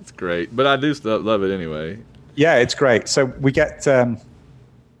that's great. But I do love it anyway. Yeah, it's great. So we get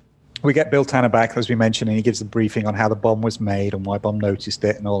Bill Tanner back, as we mentioned, and he gives the briefing on how the bomb was made and why Bond noticed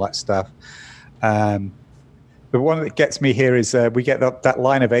it and all that stuff. The one that gets me here is we get that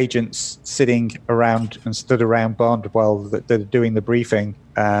line of agents sitting around and stood around Bond while they're doing the briefing,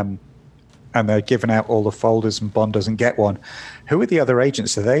 and they're giving out all the folders, and Bond doesn't get one. Who are the other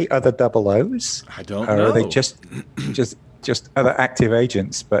agents? Are they other 00s? I don't know. Or are they just other active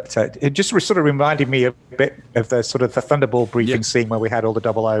agents? But it just sort of reminded me a bit of the sort of the Thunderball briefing scene where we had all the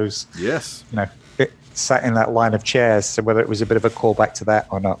 00s. Yes. It sat in that line of chairs. So whether it was a bit of a callback to that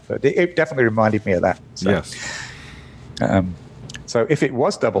or not, but it definitely reminded me of that. So. Yes. So if it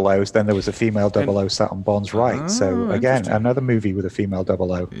was 00s, then there was a female 00 sat on Bond's right. So again, another movie with a female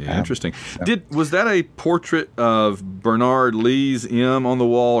 00. Yeah, interesting. Was that a portrait of Bernard Lee's M on the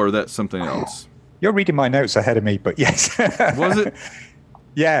wall, or that's something else? You're reading my notes ahead of me, but yes. Was it?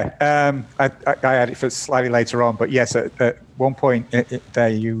 Yeah, I had it for slightly later on, but yes, at one point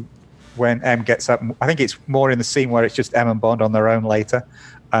when M gets up, I think it's more in the scene where it's just M and Bond on their own later,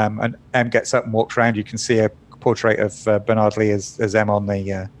 and M gets up and walks around. You can see a portrait of Bernard Lee as M on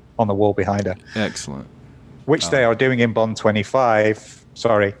the wall behind her. Excellent. Which they are doing in Bond 25.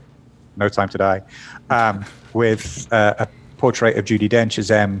 Sorry, No Time to Die, with a portrait of Judi Dench as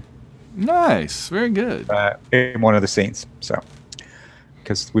M. Nice, very good. In one of the scenes, so.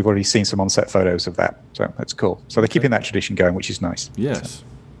 Because we've already seen some on-set photos of that. So that's cool. So they're keeping that tradition going, which is nice. Yes.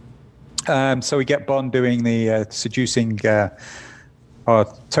 So we get Bond doing the seducing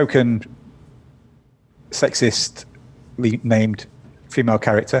our token sexist named female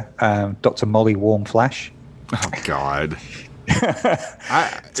character, Dr. Molly Warm Flash. Oh, God.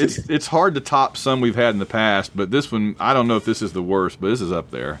 It's hard to top some we've had in the past, but this one, I don't know if this is the worst, but this is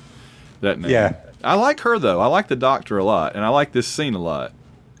up there. That name. Yeah. I like her, though. I like the Doctor a lot, and I like this scene a lot.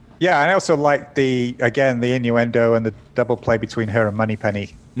 Yeah, I also like the innuendo and the double play between her and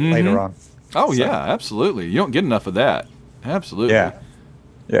Moneypenny later on. Oh, yeah, absolutely. You don't get enough of that. Absolutely.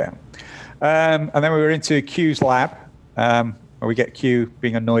 Yeah. And then we were into Q's lab, where we get Q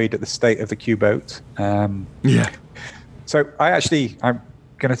being annoyed at the state of the Q boat. Yeah. So I'm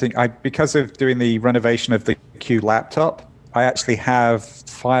going to think, because of doing the renovation of the Q laptop, I actually have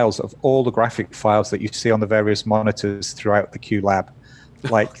files of all the graphic files that you see on the various monitors throughout the Q lab,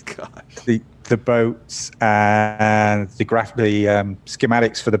 like the boats and the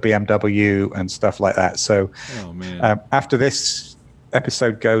schematics for the BMW and stuff like that. So after this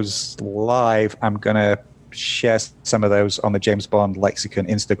episode goes live, I'm going to share some of those on the James Bond Lexicon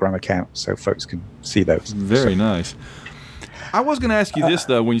Instagram account so folks can see those. Very nice. I was going to ask you this,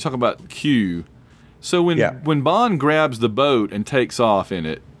 though, when you talk about Q. So when Bond grabs the boat and takes off in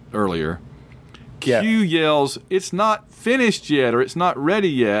it earlier, Q yells, "It's not finished yet," or "It's not ready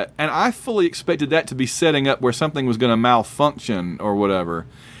yet," and I fully expected that to be setting up where something was going to malfunction or whatever,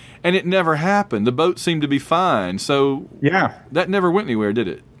 and it never happened. The boat seemed to be fine, so that never went anywhere, did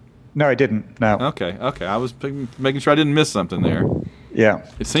it? No, it didn't. No. Okay. I was making sure I didn't miss something there. Yeah.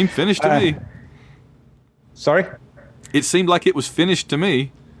 It seemed finished to me. Sorry? It seemed like it was finished to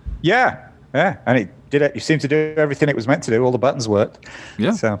me. Yeah, and it did it. You seemed to do everything it was meant to do. All the buttons worked.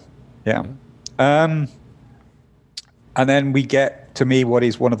 Yeah. So, yeah. And then we get, to me, what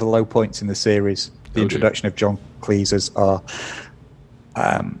is one of the low points in the series, the introduction of John Cleese as our...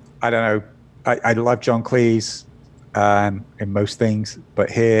 I don't know. I love John Cleese in most things,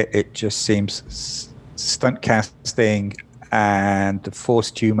 but here it just seems stunt casting and the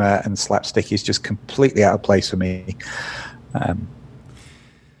forced humor and slapstick is just completely out of place for me.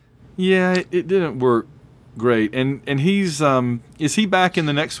 Yeah, it didn't work great. And he's is he back in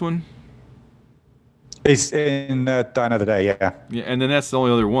the next one? He's in Die Another Day, yeah. Yeah, and then that's the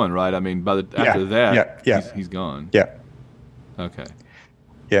only other one, right? I mean, after that, he's gone. Yeah. Okay.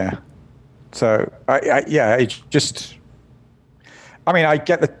 Yeah. So I get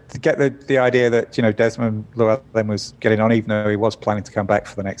the idea that Desmond Llewellyn was getting on, even though he was planning to come back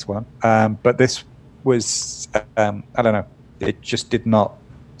for the next one. But this was I don't know. It just did not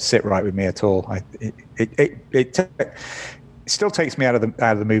sit right with me at all. It still takes me out of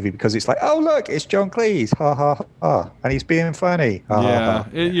the movie because it's like, oh look, it's John Cleese, ha ha ha, and he's being funny. Ha, ha, ha.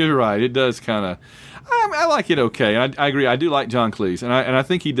 You're right. It does kind of. I like it okay. I agree. I do like John Cleese, and I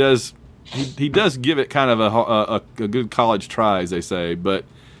think he does. He does give it kind of a good college try, as they say. But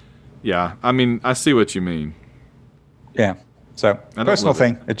yeah, I mean, I see what you mean. Yeah. So personal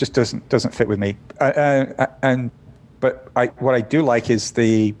thing, it just doesn't fit with me. But what I do like is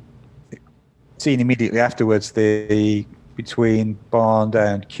the scene immediately afterwards, between Bond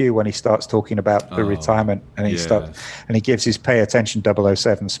and Q when he starts talking about the retirement, and he gives his "Pay Attention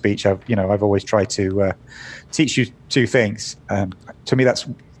 007" speech. I've always tried to teach you two things. To me, that's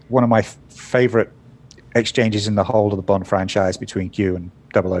one of my favorite exchanges in the whole of the Bond franchise between Q and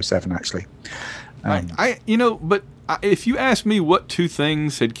 007. Actually, but if you ask me what two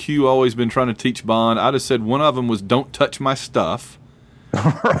things had Q always been trying to teach Bond, I'd have said one of them was "Don't touch my stuff,"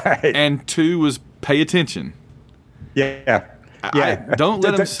 right, and two was "Pay attention." Yeah. Don't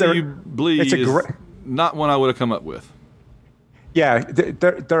let him see you bleed. Is not one I would have come up with. Yeah,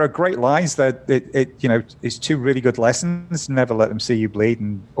 there are great lines that it's two really good lessons. Never let them see you bleed,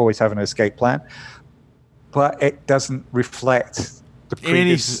 and always have an escape plan. But it doesn't reflect the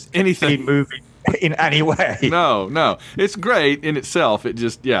previous anything movie in any way. No. It's great in itself. It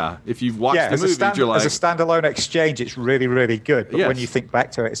just, if you've watched the movie, you're like... As a standalone exchange, it's really, really good. But when you think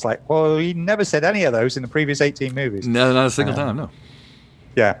back to it, it's like, well, he never said any of those in the previous 18 movies. No, not a single time, no.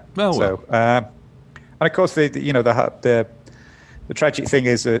 Yeah. Oh, well. So, and of course, the tragic thing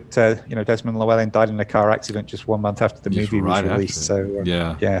is that Desmond Llewellyn died in a car accident just 1 month after the movie was released. So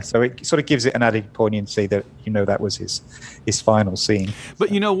so it sort of gives it an added poignancy that that was his final scene.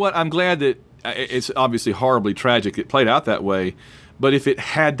 But you know what? I'm glad that it's obviously horribly tragic. It played out that way, but if it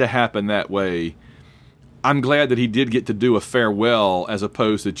had to happen that way, I'm glad that he did get to do a farewell as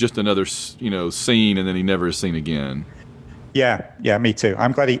opposed to just another scene and then he never is seen again. Yeah, me too.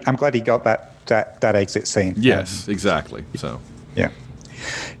 I'm glad he got that exit scene. Yes, exactly. So. Yeah.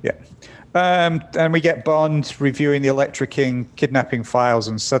 And we get Bond reviewing the Electra King kidnapping files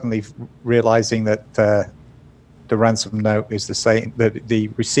and suddenly realizing that the ransom note is the same. The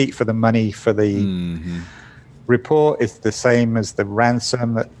receipt for the money for the report is the same as the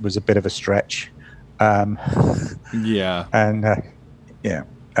ransom. That was a bit of a stretch. And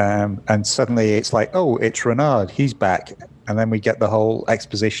suddenly it's like, oh, it's Renard. He's back. And then we get the whole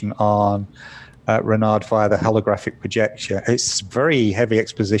exposition on Renard via the holographic projector. It's very heavy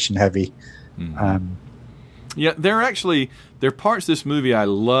exposition heavy. There are parts of this movie I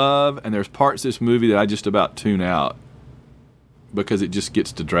love, and there's parts of this movie that I just about tune out because it just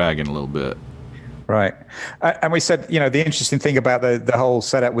gets to dragging a little bit. Right. And we said, the interesting thing about the whole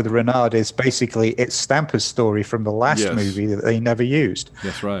setup with Renard is basically it's Stamper's story from the last movie that they never used.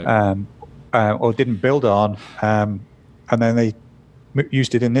 That's right. Or didn't build on. And then they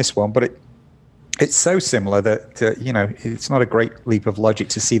used it in this one. But it's so similar that, it's not a great leap of logic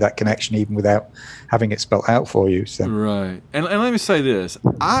to see that connection even without having it spelled out for you. So. Right. And let me say this.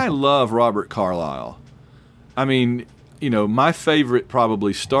 I love Robert Carlyle. I mean, my favorite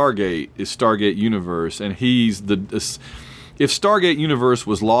probably Stargate is Stargate Universe, and he's if Stargate Universe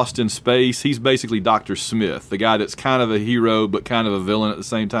was lost in space, he's basically Dr. Smith, the guy that's kind of a hero but kind of a villain at the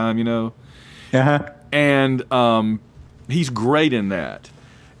same time, Uh-huh. And he's great in that.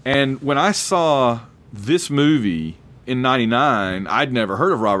 And when I saw this movie in '99, I'd never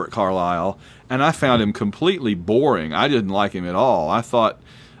heard of Robert Carlyle, and I found him completely boring. I didn't like him at all. I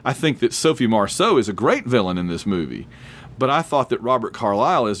think that Sophie Marceau is a great villain in this movie, but I thought that Robert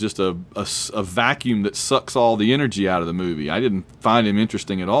Carlyle is just a vacuum that sucks all the energy out of the movie. I didn't find him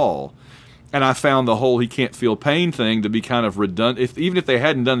interesting at all. And I found the whole he can't feel pain thing to be kind of redundant. Even if they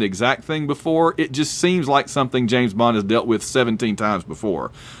hadn't done the exact thing before, it just seems like something James Bond has dealt with 17 times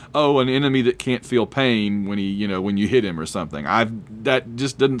before. Oh, an enemy that can't feel pain when when you hit him or something. That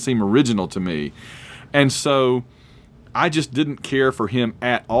just doesn't seem original to me. And so I just didn't care for him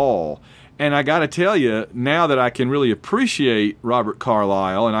at all. And I got to tell you, now that I can really appreciate Robert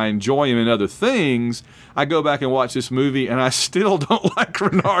Carlyle and I enjoy him in other things, I go back and watch this movie and I still don't like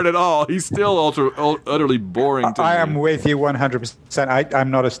Renard at all. He's still utterly boring to me. I am with you 100%.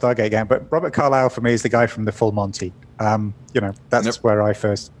 I'm not a Stargate guy, but Robert Carlyle for me is the guy from The Full Monty. That's where I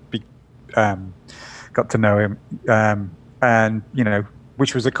first got to know him. And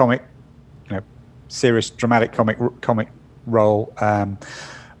which was a comic, serious, dramatic comic role.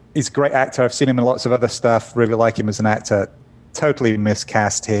 He's a great actor. I've seen him in lots of other stuff. Really like him as an actor. Totally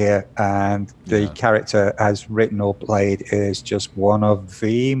miscast here, and the character as written or played is just one of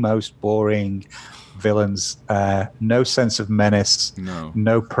the most boring villains. No sense of menace.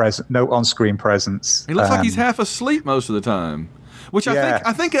 No on-screen presence. He looks like he's half asleep most of the time. Which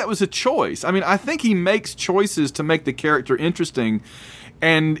I think that was a choice. I mean, I think he makes choices to make the character interesting.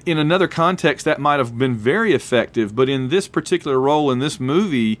 And in another context, that might have been very effective. But in this particular role in this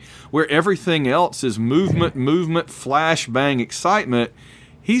movie, where everything else is movement, flash, bang, excitement,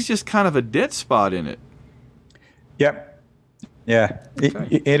 he's just kind of a dead spot in it. Yep. Yeah,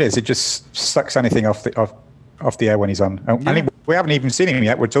 okay. It is. It just sucks anything off the air when he's on. And we haven't even seen him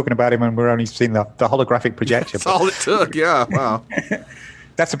yet. We're talking about him and we're only seeing the holographic projector. That's all it took, yeah. Wow.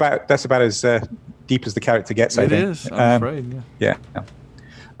 That's about as deep as the character gets, I think. It is, I'm afraid, yeah.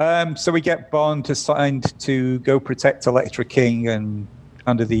 So we get Bond assigned to go protect Electra King, and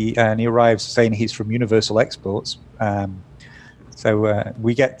and he arrives saying he's from Universal Exports. So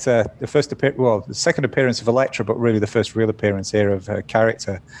we get the second appearance of Electra, but really the first real appearance here of her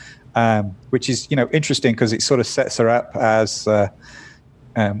character, which is interesting because it sort of sets her up as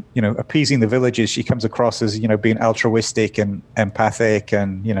appeasing the villagers. She comes across as being altruistic and empathic,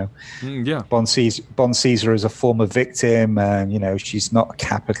 and Bond sees her as a former victim, and she's not a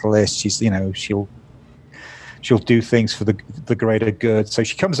capitalist. She's she'll do things for the greater good. So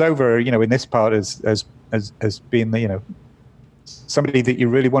she comes over in this part as being somebody that you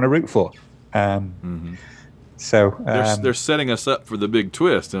really want to root for. So they're setting us up for the big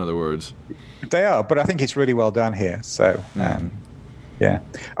twist. In other words, they are, but I think it's really well done here. So yeah.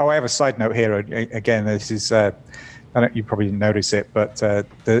 Oh, I have a side note here. Again, this is you probably didn't notice it, but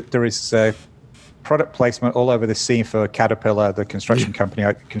there is product placement all over the scene for Caterpillar, the construction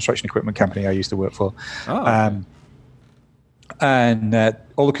equipment company I used to work for. And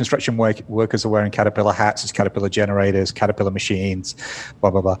all the construction workers are wearing Caterpillar hats, as Caterpillar generators, Caterpillar machines, blah,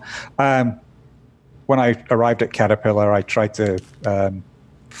 blah, blah. When I arrived at Caterpillar, I tried to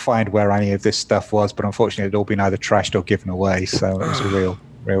find where any of this stuff was, but unfortunately it had all been either trashed or given away, so it was a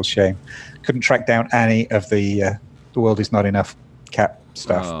real shame. Couldn't track down any of the world is not enough Cat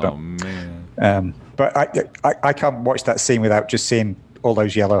stuff. Oh, man. But I can't watch that scene without just seeing all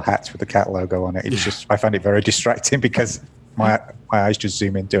those yellow hats with the Cat logo on it. It's just, I find it very distracting because my eyes just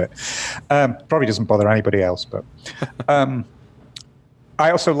zoom into it. Probably doesn't bother anybody else, but I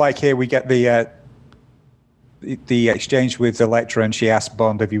also like here we get the exchange with Elektra, and she asks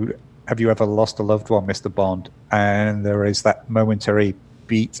Bond, have you ever lost a loved one, Mr. Bond? And there is that momentary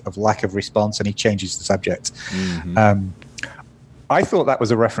beat of lack of response, and he changes the subject. I thought that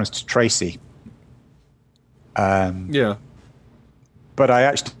was a reference to Tracy. Yeah. But I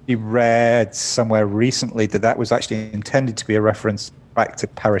actually read somewhere recently that was actually intended to be a reference back to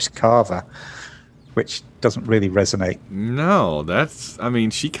Paris Carver, which doesn't really resonate. No,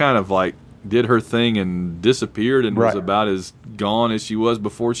 she kind of like did her thing and disappeared and was about as gone as she was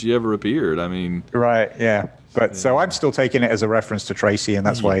before she ever appeared. Right, yeah. But so I'm still taking it as a reference to Tracy, and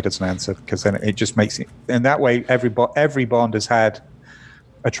that's why he doesn't answer, because then it just makes it. And that way, every Bond has had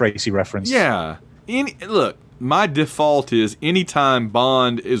a Tracy reference. Yeah. Look, my default is anytime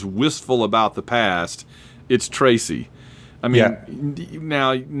Bond is wistful about the past, it's Tracy.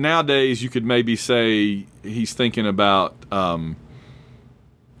 Nowadays you could maybe say he's thinking about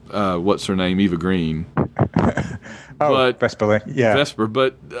what's her name, Eva Green. Vesper, yeah. Vesper,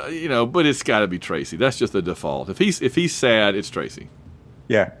 but but it's got to be Tracy. That's just the default. If he's sad, it's Tracy.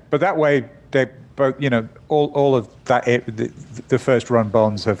 Yeah, but that way they both, all of that. The first run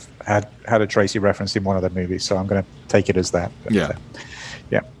Bonds have had a Tracy reference in one of the movies, so I'm going to take it as that. But, yeah.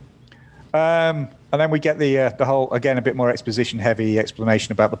 And then we get the whole, again, a bit more exposition heavy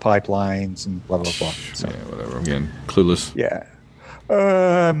explanation about the pipelines and blah blah blah. So, yeah, whatever. Again, clueless. Yeah.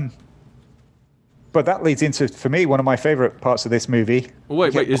 But that leads into, for me, one of my favorite parts of this movie.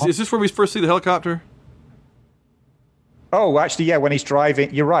 Wait, is this where we first see the helicopter? Oh, actually, yeah, when he's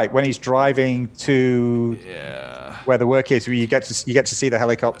driving, you're right. When he's driving to where the work is, you get to see the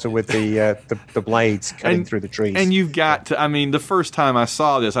helicopter with the blades cutting through the trees. And you've got to, the first time I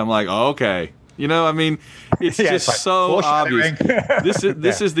saw this, I'm like, oh, okay. It's just like so obvious.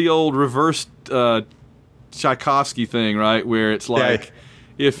 This is the old reverse Tchaikovsky thing, right? Where it's like,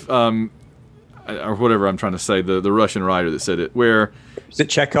 if or whatever I'm trying to say, the Russian writer that said it, where is it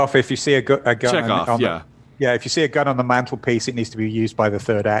Chekhov? If you see a gun, Chekhov, if you see a gun on the mantelpiece, it needs to be used by the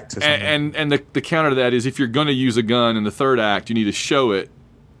third act. Or something. And the counter to that is, if you're going to use a gun in the third act, you need to show it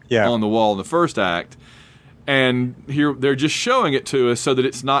on the wall in the first act. And here they're just showing it to us so that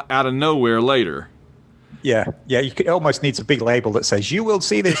it's not out of nowhere later. Yeah. It almost needs a big label that says, "You will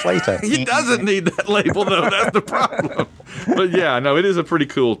see this later." It doesn't need that label, though. That's the problem. But yeah, no, it is a pretty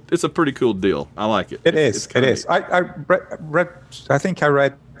cool. It's a pretty cool deal. I like it. It is. I read. I think I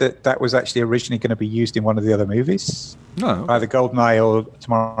read that was actually originally going to be used in one of the other movies. No, either GoldenEye or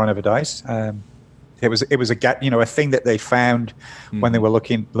Tomorrow Never Dies. It was a thing that they found when they were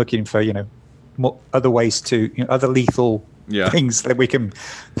looking for other ways to other lethal things that we can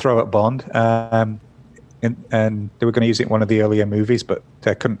throw at Bond. And they were going to use it in one of the earlier movies, but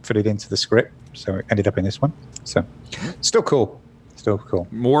they couldn't fit it into the script, so it ended up in this one. So, still cool.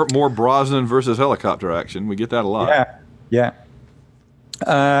 More Brosnan versus helicopter action. We get that a lot. Yeah.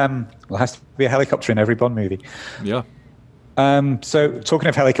 Well, it has to be a helicopter in every Bond movie. Yeah. So, talking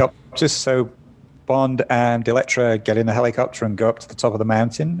of helicopters, so Bond and Elektra get in the helicopter and go up to the top of the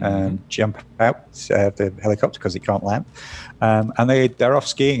mountain and jump out the helicopter because it can't land. And they're off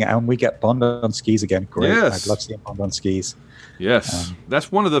skiing, and we get Bond on skis again. Great. Yes. I'd love seeing Bond on skis. Yes.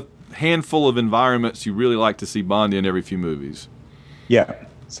 That's one of the handful of environments you really like to see Bond in every few movies. Yeah.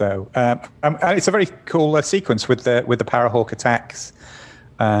 So, and it's a very cool sequence with the Parahawk attacks,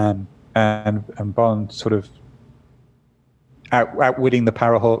 and Bond sort of outwitting the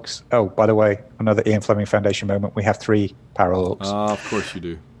Parahawks. Oh, by the way, another Ian Fleming Foundation moment. We have 3 Parahawks. Of course you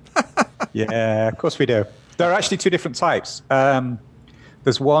do. Yeah, of course we do. There are actually 2 different types.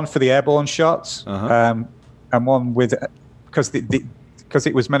 There's one for the airborne shots, and one with because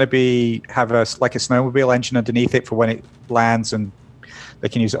it was meant to have a snowmobile engine underneath it for when it lands and they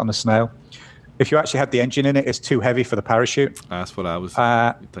can use it on the snow. If you actually had the engine in it, it's too heavy for the parachute. That's what I was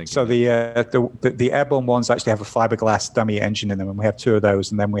thinking. So the airborne ones actually have a fiberglass dummy engine in them, and we have 2 of those,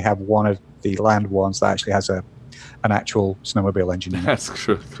 and then we have one of the land ones that actually has an actual snowmobile engine in it. That's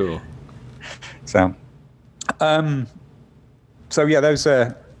cool. So, those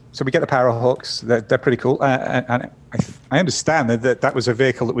so we get the power hooks. They're pretty cool, and I understand that was a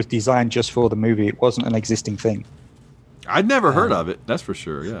vehicle that was designed just for the movie. It wasn't an existing thing. I'd never heard of it. That's for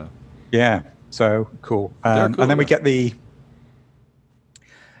sure. Yeah. Yeah. So cool. Cool, and then we get the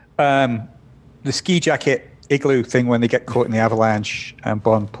ski jacket igloo thing when they get caught in the avalanche, and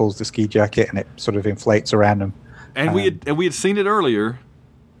Bond pulls the ski jacket and it sort of inflates around them. And we had seen it earlier.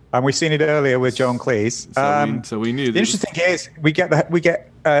 And we've seen it earlier with John Cleese. So we knew. The interesting thing is we get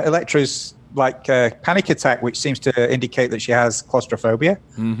Elektra's panic attack, which seems to indicate that she has claustrophobia.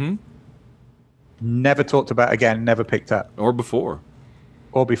 Mm-hmm. Never talked about again. Never picked up. Or before.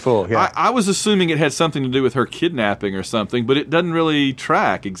 Yeah. I was assuming it had something to do with her kidnapping or something, but it doesn't really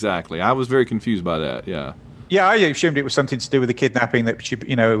track exactly. I was very confused by that. Yeah. Yeah, I assumed it was something to do with the kidnapping, that she,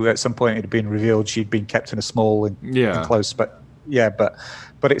 at some point it had been revealed she'd been kept in a small and close, but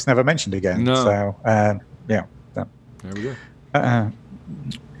it's never mentioned again. No. So There we go. And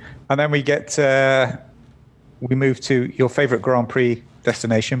then we get we move to your favorite Grand Prix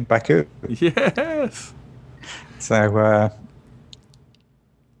destination, Baku. Yes. So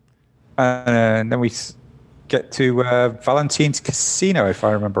and then we get to Valentine's Casino, if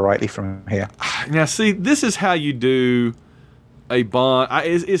I remember rightly from here. Now, see, this is how you do a Bond.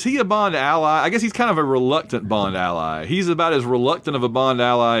 Is he a Bond ally? I guess he's kind of a reluctant Bond ally. He's about as reluctant of a Bond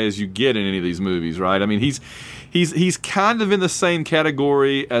ally as you get in any of these movies, right? I mean, he's kind of in the same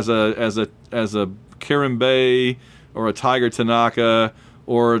category as a Karen Bay or a Tiger Tanaka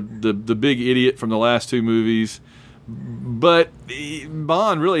or the big idiot from the last 2 movies. But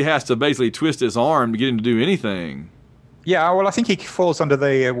Bond really has to basically twist his arm to get him to do anything. Yeah, well, I think he falls under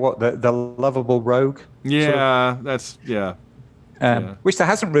the lovable rogue. Yeah, sort of. Which there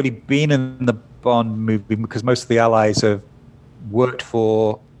hasn't really been in the Bond movie, because most of the allies have worked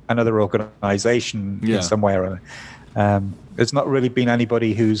for another organization in some way or other. There's not really been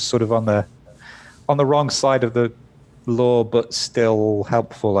anybody who's sort of on the wrong side of the law, but still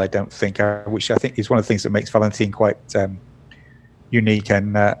helpful, I don't think, which I think is one of the things that makes Valentine quite unique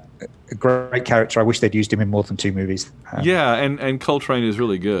and a great character. I wish they'd used him in more than 2 movies. And Coltrane is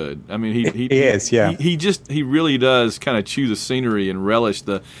really good. I mean, he is, yeah. He really does kind of chew the scenery and relish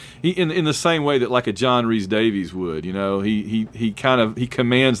in the same way that like a John Rhys Davies would. He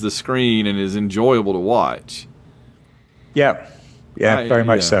commands the screen and is enjoyable to watch. Yeah, very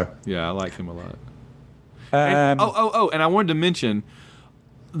much so. Yeah, I like him a lot. And I wanted to mention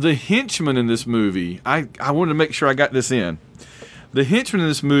the henchmen in this movie. I wanted to make sure I got this in. The henchmen in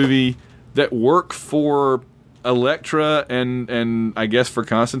this movie that work for Elektra and I guess for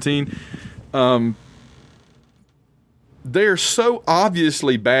Constantine, they're so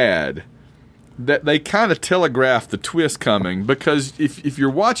obviously bad that they kind of telegraph the twist coming, because if you're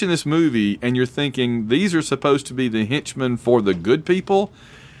watching this movie and you're thinking these are supposed to be the henchmen for the good people,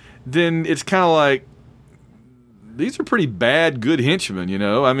 then it's kind of like, these are pretty bad good henchmen,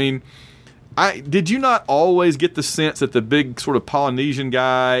 I mean, did you not always get the sense that the big sort of Polynesian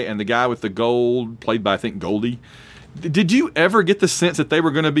guy and the guy with the gold, played by I think Goldie, did you ever get the sense that they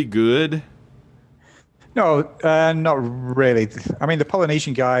were going to be good? No, not really. I mean, the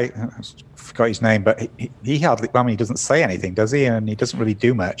Polynesian guy, I forgot his name, but he hardly, he doesn't say anything, does he? And he doesn't really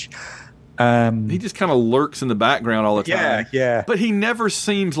do much. He just kind of lurks in the background all the time. Yeah. But he never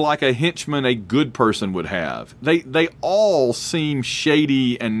seems like a henchman a good person would have. They all seem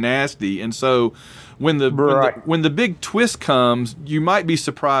shady and nasty, and so when the big twist comes, you might be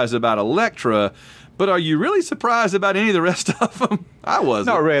surprised about Elektra, but are you really surprised about any of the rest of them? I wasn't.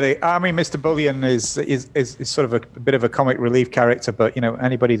 Not really. I mean, Mr. Bullion is sort of a bit of a comic relief character, but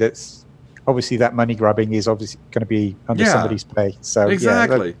anybody that's obviously that money grabbing is obviously going to be under somebody's pay. So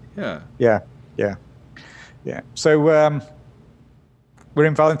exactly. Yeah. So we're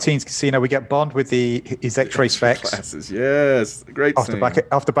in Valentine's Casino. We get Bond with his X-ray specs. Glasses, yes, great. Off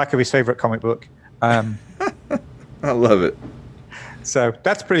the back of his favorite comic book. I love it. So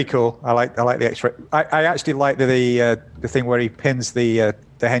that's pretty cool. I like the X-ray. I actually like the thing where he pins the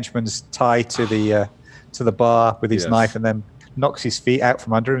henchman's tie to the bar with his knife and then knocks his feet out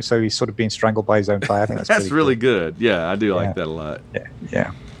from under him, so he's sort of being strangled by his own tie. I think that's really cool. Good. Yeah, I do like that a lot.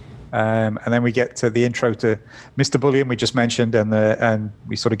 Yeah. And then we get to the intro to Mr. Bullion we just mentioned, and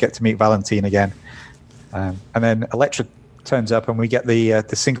we sort of get to meet Valentine again. And then Elektra turns up, and we get the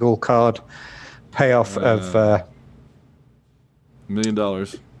single card payoff of $1 million.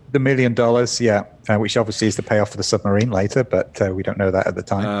 The $1 million, yeah, which obviously is the payoff for the submarine later, but we don't know that at the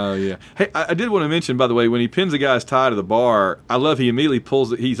time. Oh, yeah. Hey, I did want to mention, by the way, when he pins the guy's tie to the bar, I love he immediately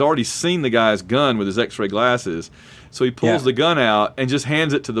pulls it. He's already seen the guy's gun with his X-ray glasses. So he pulls the gun out and just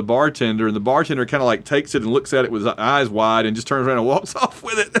hands it to the bartender, and the bartender kind of like takes it and looks at it with his eyes wide and just turns around and walks off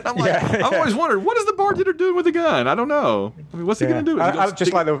with it. And I'm like, I've always wondered, what is the bartender doing with the gun? I don't know. I mean, what's he going to do? I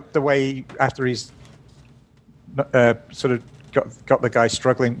just like the way after he's sort of got the guy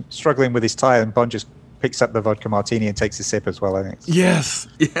struggling with his tie, and Bond just picks up the vodka martini and takes a sip as well, I think. Yes.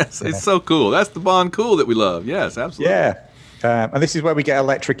 It's so cool. That's the Bond cool that we love. Yes, absolutely. Yeah. And this is where we get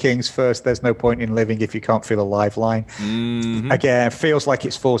Electra King's first "there's no point in living if you can't feel alive" line. Mm-hmm. Again, it feels like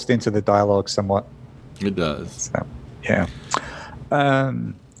it's forced into the dialogue somewhat. It does. So, yeah.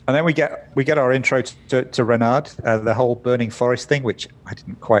 And then we get our intro to Renard, the whole burning forest thing, which I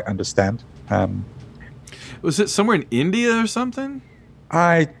didn't quite understand. Was it somewhere in India or something?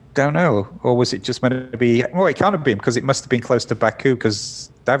 I don't know. Or was it just meant to be... Well, it can't have been, because it must have been close to Baku,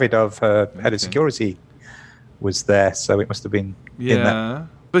 because Davidov, head of security, was there, so it must have been in that.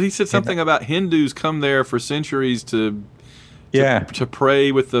 But he said something about Hindus come there for centuries to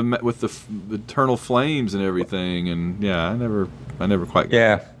pray with the eternal flames and everything, and I never quite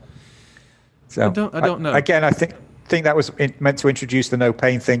So I don't know. Again, I think that was meant to introduce the no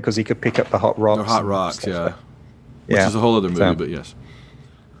pain thing, because he could pick up the hot rocks. The hot rocks, which is a whole other movie, but yes.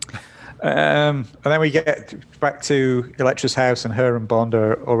 And then we get back to Electra's house, and her and Bond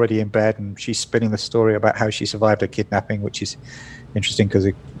are already in bed, and she's spinning the story about how she survived a kidnapping, which is interesting because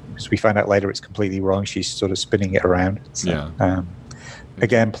as we find out later, it's completely wrong. She's sort of spinning it around. So,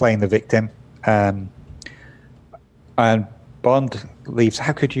 again, playing the victim. And Bond leaves.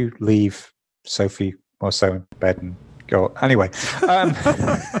 How could you leave Sophie Morceau in bed and go? Anyway.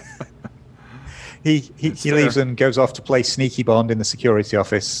 He leaves and goes off to play sneaky Bond in the security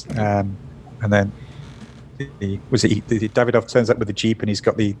office, and then Davidov turns up with the Jeep, and he's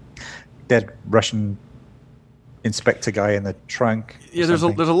got the dead Russian inspector guy in the trunk. Yeah, there's a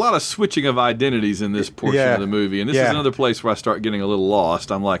lot of switching of identities in this portion of the movie, and this is another place where I start getting a little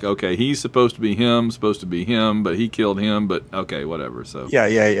lost. I'm like, okay, he's supposed to be him, but he killed him, but okay, whatever. So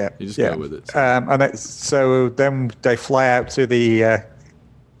you just go with it. So then they fly out to the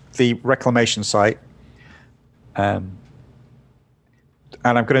reclamation site, and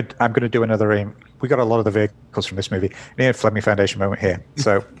I'm gonna do another. We got a lot of the vehicles from this movie. Near Fleming Foundation moment here.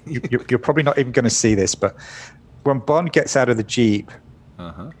 So you're probably not even going to see this, but when Bond gets out of the Jeep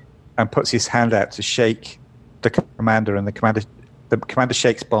and puts his hand out to shake the commander, and the commander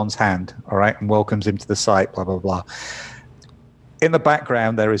shakes Bond's hand, all right, and welcomes him to the site. Blah blah blah. In the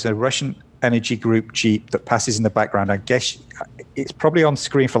background, there is a Russian Energy Group Jeep that passes in the background. I guess it's probably on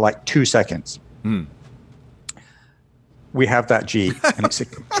screen for like 2 seconds. We have that Jeep, and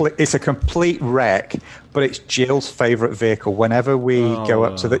it's a complete wreck, but it's Jill's favorite vehicle. Whenever we go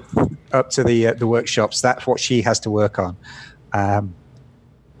up to the workshops, that's what she has to work on.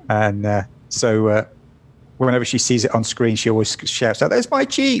 So whenever she sees it on screen, she always shouts out, "There's my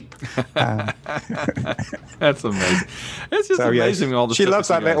Jeep!" That's amazing. It's just amazing all the she stuff loves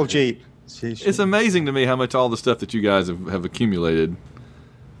that little Jeep. It's amazing to me how much all the stuff that you guys have accumulated.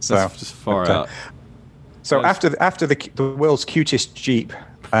 That's just far out. So after the world's cutest Jeep,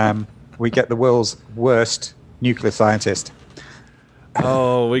 we get the world's worst nuclear scientist.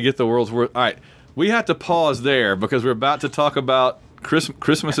 Oh, we get the world's worst. All right, we have to pause there because we're about to talk about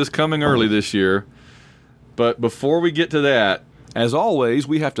Christmas is coming early this year. But before we get to that, as always,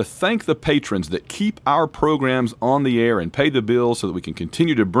 we have to thank the patrons that keep our programs on the air and pay the bills so that we can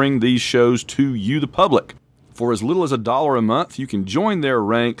continue to bring these shows to you, the public. For as little as $1 a month, you can join their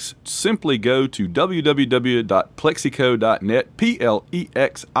ranks. Simply go to www.plexico.net,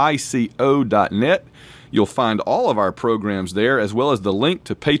 Plexico.net. You'll find all of our programs there, as well as the link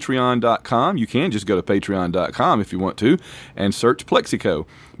to patreon.com. You can just go to patreon.com if you want to and search Plexico.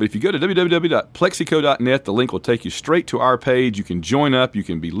 But if you go to www.plexico.net, the link will take you straight to our page. You can join up. You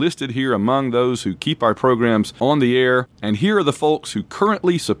can be listed here among those who keep our programs on the air. And here are the folks who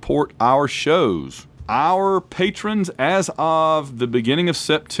currently support our shows. Our patrons as of the beginning of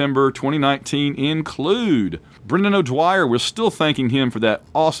September 2019 include Brendan O'Dwyer. We're still thanking him for that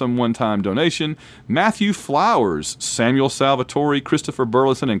awesome one-time donation. Matthew Flowers, Samuel Salvatore, Christopher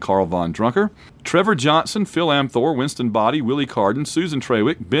Burleson, and Carl Von Drunker. Trevor Johnson, Phil Amthor, Winston Body, Willie Carden, Susan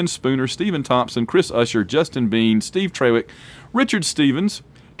Trawick, Ben Spooner, Stephen Thompson, Chris Usher, Justin Bean, Steve Trawick, Richard Stevens,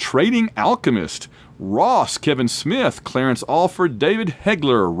 Trading Alchemist, Ross, Kevin Smith, Clarence Alford, David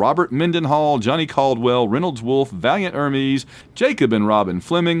Hegler, Robert Mendenhall, Johnny Caldwell, Reynolds Wolfe, Valiant Hermes, Jacob and Robin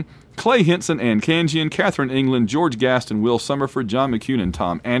Fleming, Clay Henson, Ann Kanjian, Catherine England, George Gaston, Will Summerford, John McCune, and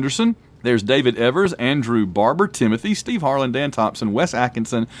Tom Anderson. There's David Evers, Andrew Barber, Timothy, Steve Harlan, Dan Thompson, Wes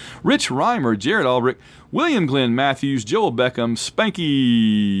Atkinson, Rich Reimer, Jared Ulrich, William Glenn Matthews, Joel Beckham,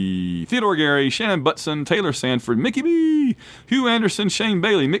 Spanky, Theodore Gary, Shannon Butson, Taylor Sanford, Mickey B, Hugh Anderson, Shane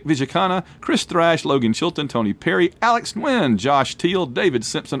Bailey, Mick Vijacana, Chris Thrash, Logan Chilton, Tony Perry, Alex Nguyen, Josh Teal, David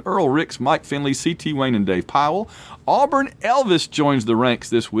Simpson, Earl Ricks, Mike Finley, C.T. Wayne, and Dave Powell. Auburn Elvis joins the ranks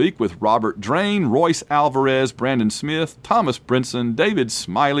this week with Robert Drain, Royce Alvarez, Brandon Smith, Thomas Brinson, David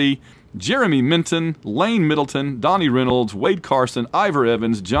Smiley, Jeremy Minton, Lane Middleton, Donnie Reynolds, Wade Carson, Ivor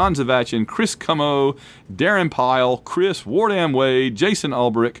Evans, John Zavachin, Chris Cummo, Darren Pyle, Chris Wardam Wade, Jason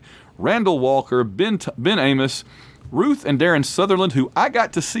Ulbrich, Randall Walker, Ben Amos, Ruth and Darren Sutherland, who I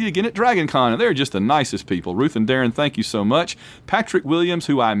got to see again at DragonCon, and they're just the nicest people. Ruth and Darren, thank you so much. Patrick Williams,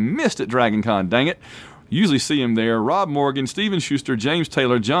 who I missed at DragonCon, dang it. Usually see him there. Rob Morgan, Stephen Schuster, James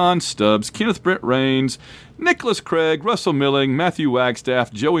Taylor, John Stubbs, Kenneth Brent Rains, Nicholas Craig, Russell Milling, Matthew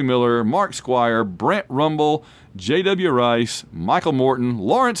Wagstaff, Joey Miller, Mark Squire, Brent Rumble, J.W. Rice, Michael Morton,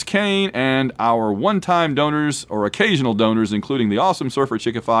 Lawrence Kane, and our one-time donors or occasional donors, including the awesome Surfer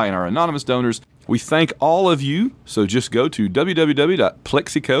Chickify and our anonymous donors. We thank all of you, so just go to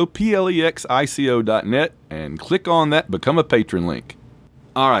www.plexico.net and click on that Become a Patron link.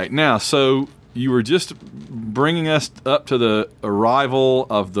 All right, now, so you were just bringing us up to the arrival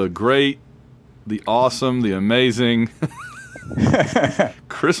of the great, the awesome, the amazing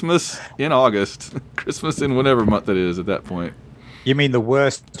Christmas in August. Christmas in whatever month it is at that point. You mean the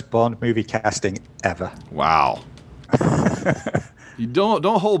worst Bond movie casting ever? Wow. You don't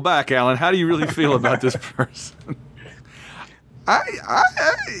hold back, Alan. How do you really feel about this person? I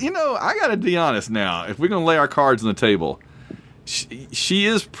got to be honest now. If we're going to lay our cards on the table, she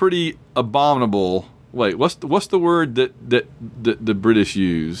is pretty abominable. Wait, what's the word that the British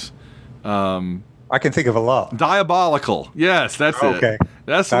use? I can think of a lot. Diabolical. Yes, that's it. Okay.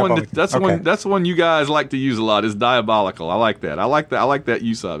 That's the one. That's okay. That's the one you guys like to use a lot. Is diabolical. I like that. I like that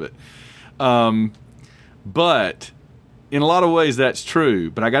use of it. But in a lot of ways, that's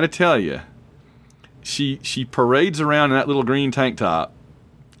true. But I got to tell you, she parades around in that little green tank top,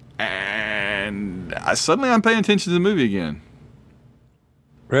 and suddenly I'm paying attention to the movie again.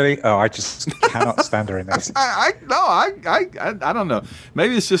 Really? Oh, I just cannot stand her in this. I don't know.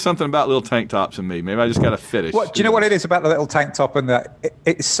 Maybe it's just something about little tank tops in me. Maybe I just got a fetish. What, do you know what it is about the little tank top and that?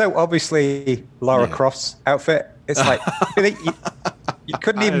 It's so obviously Lara Croft's outfit. It's like really, you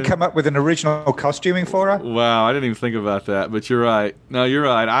couldn't even come up with an original costuming for her. Wow, I didn't even think about that. But you're right. No, you're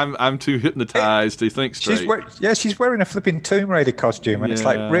right. I'm too hypnotized to think straight. She's wearing a flipping Tomb Raider costume, and it's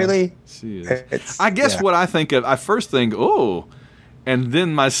like, really? She is. I guess what I think of, I first think, oh. And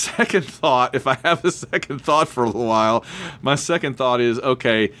then my second thought, if I have a second thought for a little while, my second thought is,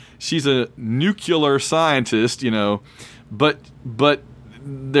 okay, she's a nuclear scientist, but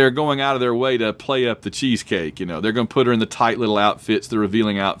they're going out of their way to play up the cheesecake, They're going to put her in the tight little outfits, the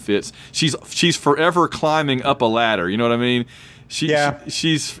revealing outfits. She's forever climbing up a ladder, you know what I mean?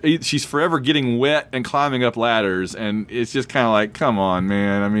 She's forever getting wet and climbing up ladders, and it's just kind of like, come on,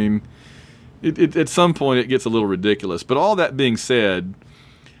 man. I mean, at some point it gets a little ridiculous. But all that being said,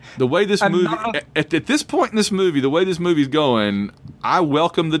 the way this movie at this point in this movie, the way this movie's going, I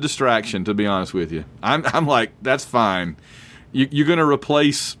welcome the distraction. To be honest with you, I'm like, that's fine. You're going to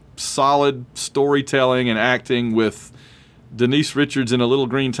replace solid storytelling and acting with Denise Richards in a little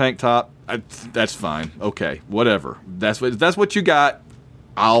green tank top. That's fine. Okay, whatever. That's what you got.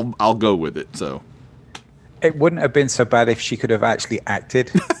 I'll go with it. So it wouldn't have been so bad if she could have actually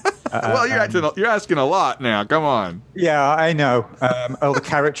acted. Well, you're asking a lot now. Come on. Yeah, I know. The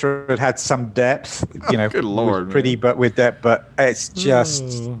character had some depth. Good Lord, pretty, but with depth. But it's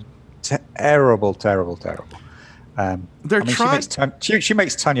just terrible. She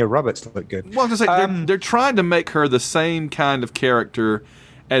makes Tanya Roberts look good. Well, I was gonna say, they're trying to make her the same kind of character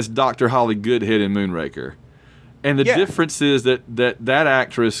as Dr. Holly Goodhead in Moonraker, and the difference is that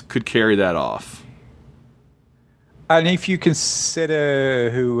actress could carry that off. And if you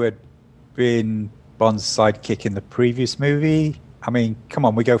consider who had been Bond's sidekick in the previous movie, I mean, come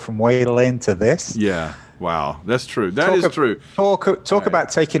on, we go from Wei Lin to this. Yeah, wow, that's true. That is true. Talk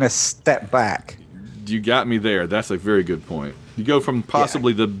about taking a step back. You got me there. That's a very good point. You go from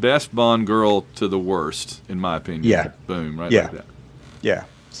possibly the best Bond girl to the worst, in my opinion. Yeah. Boom, right like that. Yeah.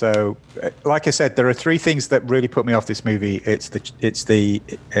 So, like I said, there are three things that really put me off this movie. It's the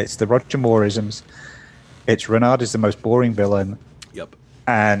Roger Moore-isms. It's Renard is the most boring villain. Yep.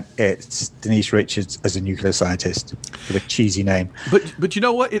 and it's Denise Richards as a nuclear scientist with a cheesy name. But you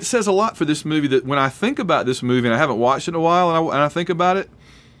know what? It says a lot for this movie that when I think about this movie, and I haven't watched it in a while, and I think about it,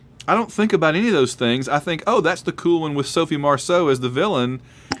 I don't think about any of those things. I think, oh, that's the cool one with Sophie Marceau as the villain,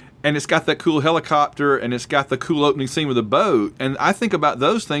 and it's got that cool helicopter, and it's got the cool opening scene with the boat. And I think about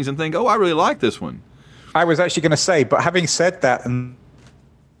those things and think, oh, I really like this one. I was actually going to say, but having said that, and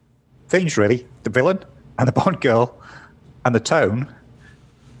things really, the villain and the Bond girl and the tone,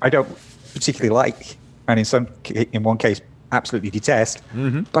 I don't particularly like, and in one case, absolutely detest.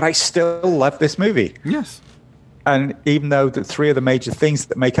 Mm-hmm. But I still love this movie. Yes. And even though the three of the major things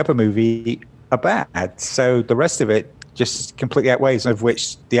that make up a movie are bad, so the rest of it just completely outweighs, of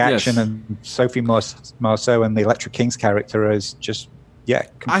which the action and Sophie Marceau and the Electra King's character is just,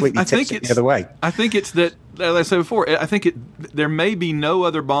 completely tips it the other way. I think it's that, as I said before, I think there may be no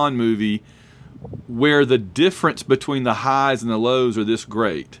other Bond movie where the difference between the highs and the lows are this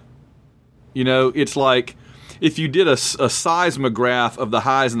great. You know, it's like if you did a seismograph of the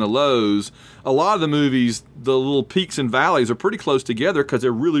highs and the lows, a lot of the movies, the little peaks and valleys are pretty close together because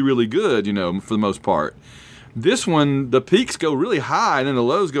they're really, really good, you know, for the most part. This one, the peaks go really high and then the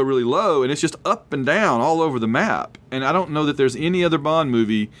lows go really low, and it's just up and down all over the map. And I don't know that there's any other Bond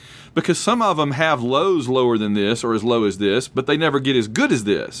movie, because some of them have lows lower than this or as low as this, but they never get as good as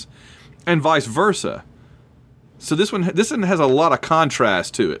this, and vice versa. So this one has a lot of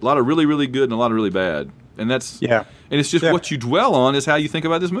contrast to it, a lot of really, really good and a lot of really bad. And that's and it's just what you dwell on is how you think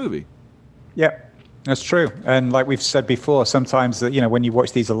about this movie. Yeah, that's true. And like we've said before, sometimes that, you know, when you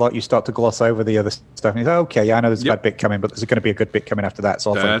watch these a lot, you start to gloss over the other stuff, and you say, okay, I know there's a bad bit coming, but there's going to be a good bit coming after that,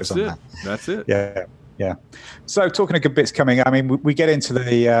 so I'll focus on that. That's it. Yeah. So talking of good bits coming, I mean, we get into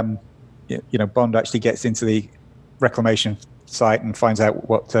the, Bond actually gets into the reclamation site and finds out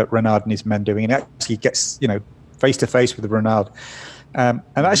what Renard and his men are doing, and actually gets, face to face with Renard. And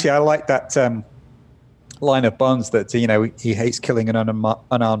actually, I like that line of Bond's that, he hates killing an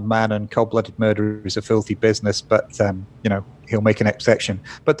unarmed man, and cold-blooded murder is a filthy business, but, he'll make an exception.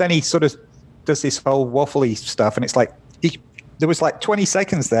 But then he sort of does this whole waffly stuff, and it's like, there was like 20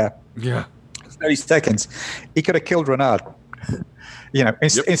 seconds there. Yeah. 30 seconds. He could have killed Renard.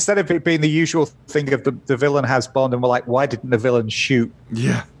 Instead of it being the usual thing of the villain has Bond, and we're like, why didn't the villain shoot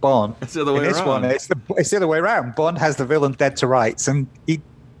Bond? It's the other way around. It's the other way around. Bond has the villain dead to rights, and he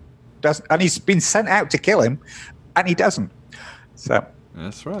doesn't, and he's been sent out to kill him, and he doesn't. So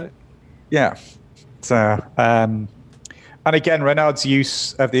that's right. Yeah. So and again, Renard's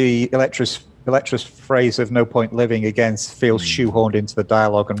use of the Electra's phrase of "no point living" again feels shoehorned into the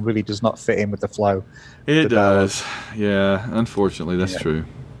dialogue and really does not fit in with the flow. It does. Yeah, unfortunately, that's true.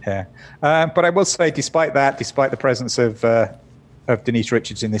 Yeah. But I will say, despite the presence of Denise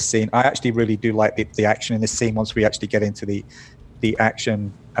Richards in this scene, I actually really do like the action in this scene once we actually get into the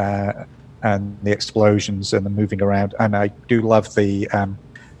action and the explosions and the moving around. And I do love the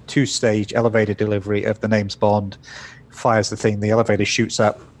two-stage elevator delivery of the name's Bond. Fires the thing, the elevator shoots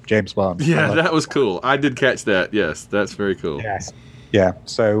up James Bond. Yeah, that was cool. I did catch that. Yes, that's very cool. Yes. Yeah.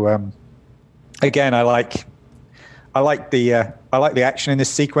 So again, I like the action in this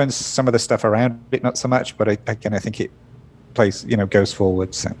sequence. Some of the stuff around it, not so much. But I think it plays, goes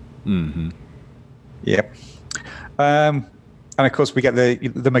forward. So. Mm-hmm. Yep. And of course, we get the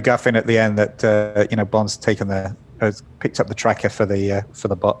MacGuffin at the end that Bond's has picked up the tracker for the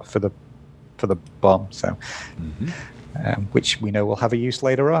bomb. So. Mm-hmm. Which we know will have a use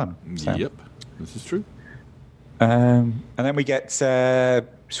later on. So. Yep, this is true. And then we get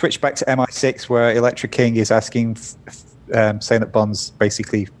switched back to MI6, where Electra King is asking, saying that Bond's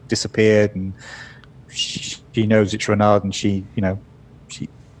basically disappeared, and she knows it's Renard, and she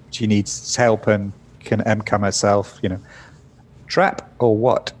needs help, and can M come herself. Trap or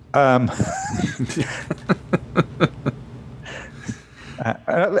what?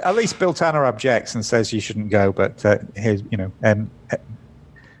 At least Bill Tanner objects and says you shouldn't go, but here's, and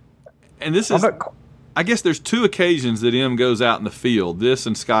this is, I guess there's two occasions that M goes out in the field, this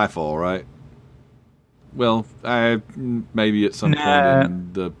and Skyfall, right? Well, maybe at some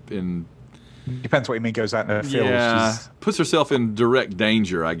point in depends what you mean goes out in the field. Yeah, puts herself in direct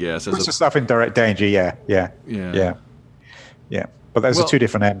danger, I guess. Puts herself in direct danger, yeah. But those are two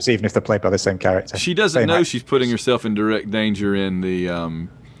different M's, even if they're played by the same character. She doesn't know she's putting herself in direct danger in the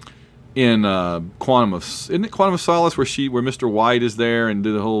Quantum of Solace, where Mr. White is there and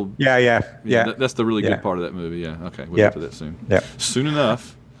do the whole. Yeah. That's the really good part of that movie. Yeah. Okay, we'll get to that soon. Yeah. Soon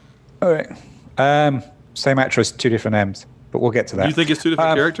enough. All right. Same actress, two different M's, but we'll get to that. You think it's two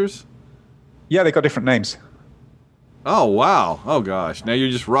different characters? Yeah, they got different names. Oh, wow. Oh, gosh. Now you're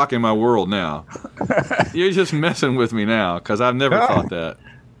just rocking my world now. You're just messing with me now, because I've never thought that.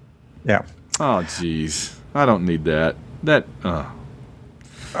 Yeah. Oh, jeez. I don't need that. All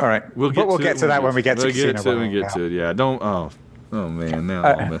right. We'll get to that when we get to Casino Royale. We'll get to it, yeah. Don't... Oh, man. Now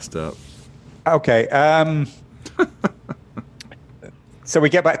I'm all messed up. Okay. So we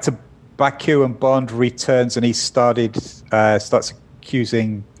get back to Baku, and Bond returns, and he starts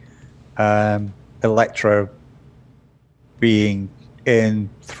accusing Elektra being in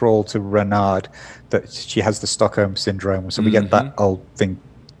thrall to Renard, that she has the Stockholm syndrome. So we get that old thing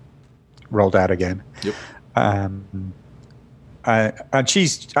rolled out again. Yep. And I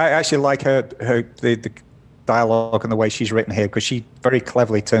actually like the dialogue and the way she's written here, because she very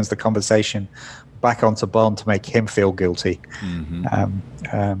cleverly turns the conversation back onto Bond to make him feel guilty.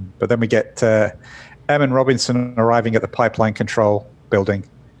 But then we get M and Robinson arriving at the pipeline control building,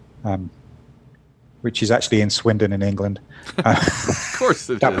 which is actually in Swindon in England. Of course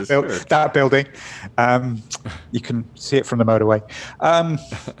it is. Sure. That building. You can see it from the motorway.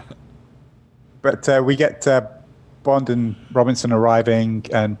 But we get Bond and Robinson arriving,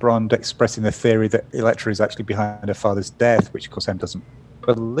 and Bond expressing the theory that Elektra is actually behind her father's death, which of course M doesn't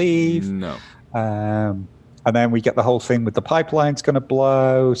believe. No. And then we get the whole thing with the pipeline's going to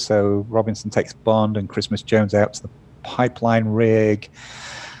blow. So Robinson takes Bond and Christmas Jones out to the pipeline rig,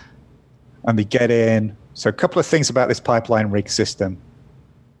 and they get in. So a couple of things about this pipeline rig system.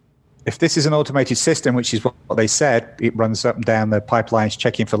 If this is an automated system, which is what they said, it runs up and down the pipelines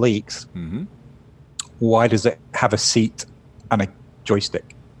checking for leaks. Why does it have a seat and a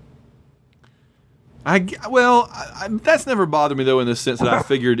joystick? That's never bothered me, though, in the sense that I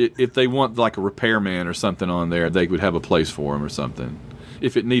figured if they want like a repairman or something on there, they would have a place for him or something.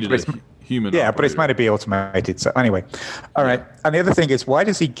 If it needed a human operator. But it's meant to be automated. So anyway, all right. And the other thing is, why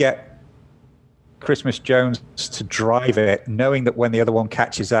does he get Christmas Jones to drive it, knowing that when the other one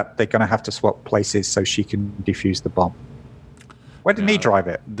catches up, they're going to have to swap places so she can defuse the bomb? Why didn't he drive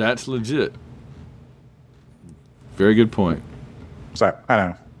it? That's legit. Very good point. So, I don't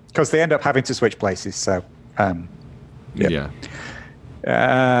know. Because they end up having to switch places, so... Yeah.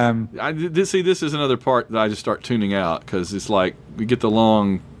 This is another part that I just start tuning out, because it's like, we get the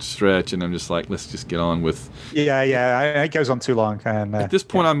long stretch, and I'm just like, let's just get on with... Yeah, it goes on too long. And at this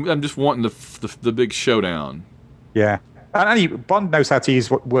point, I'm just wanting the big showdown. Yeah. And Bond knows how to use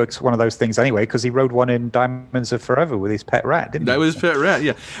what works one of those things anyway, because he rode one in Diamonds Are Forever with his pet rat, didn't he? That was his pet rat,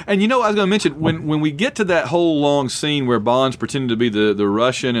 yeah. And I was going to mention, when we get to that whole long scene where Bond's pretending to be the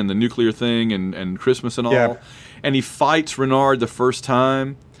Russian and the nuclear thing and Christmas and all, and he fights Renard the first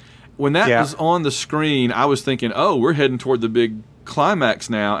time, when that was on the screen, I was thinking, oh, we're heading toward the big climax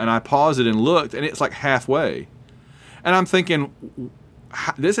now, and I paused it and looked, and it's like halfway. And I'm thinking,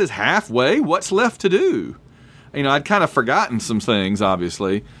 this is halfway? What's left to do? I'd kind of forgotten some things,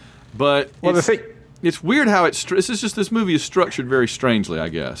 obviously, but it's weird how this movie is structured very strangely, I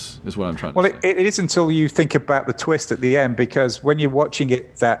guess, is what I'm trying to say. Well, it is until you think about the twist at the end, because when you're watching it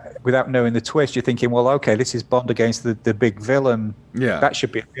without knowing the twist, you're thinking, well, okay, this is Bond against the big villain. Yeah. That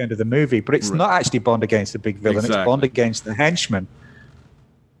should be at the end of the movie, but it's not actually Bond against the big villain. Exactly. It's Bond against the henchman.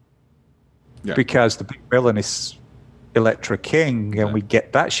 Yeah. Because the big villain is Elektra King, and we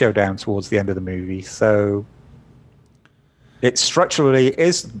get that showdown towards the end of the movie, so... It structurally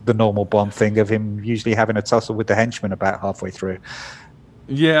is the normal Bond thing of him usually having a tussle with the henchman about halfway through.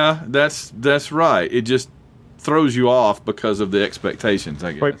 Yeah, that's right. It just throws you off because of the expectations,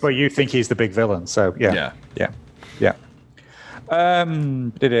 I guess. But you think he's the big villain, so yeah.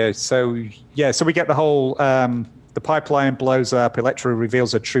 So we get the whole the pipeline blows up. Elektra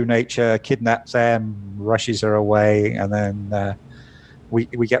reveals her true nature, kidnaps M, rushes her away, and then we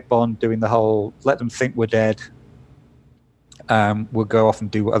get Bond doing the whole let them think we're dead. We'll go off and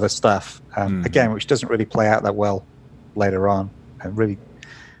do other stuff again, which doesn't really play out that well later on. And really,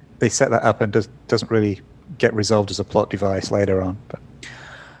 they set that up and doesn't really get resolved as a plot device later on. But,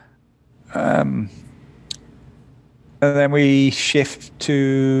 and then we shift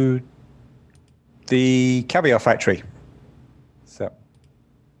to the caviar factory. So,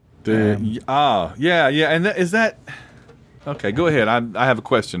 and is that okay? Go ahead. I have a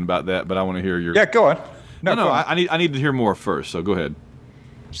question about that, but I want to hear your. Yeah, go on. No. I need to hear more first. So go ahead.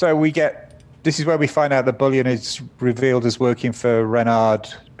 So this is where we find out that Bullion is revealed as working for Renard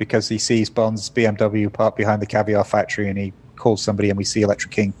because he sees Bond's BMW parked behind the caviar factory, and he calls somebody, and we see Elektra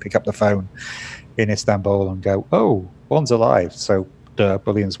King pick up the phone in Istanbul and go, "Oh, Bond's alive." So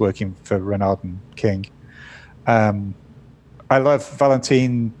Bullion's working for Renard and King. I love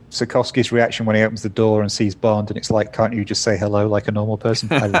Valentin Sokovsky's reaction when he opens the door and sees Bond, and it's like, "Can't you just say hello like a normal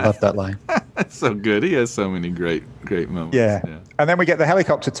person?" I love that line. That's so good. He has so many great moments. Yeah. And then we get the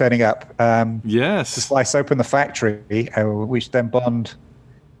helicopter turning up. Yes. To slice open the factory, which then Bond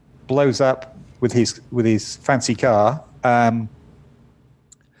blows up with his fancy car.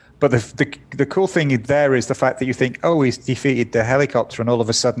 But the cool thing there is the fact that you think, oh, he's defeated the helicopter, and all of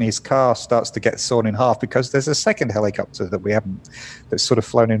a sudden his car starts to get sawn in half because there's a second helicopter that's sort of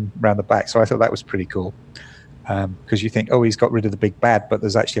flown in around the back. So I thought that was pretty cool. Because you think, oh, he's got rid of the big bad, but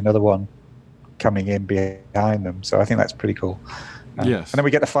there's actually another one coming in behind them. So I think that's pretty cool. Yes. And then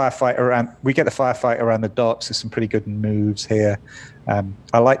we get the firefight around. around the docks. There's some pretty good moves here.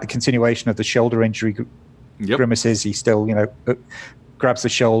 I like the continuation of the shoulder injury grimaces. He still, grabs the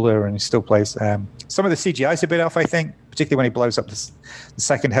shoulder and he still plays. Some of the CGI's a bit off, I think, particularly when he blows up the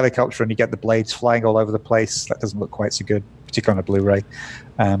second helicopter and you get the blades flying all over the place. That doesn't look quite so good, particularly on a Blu-ray.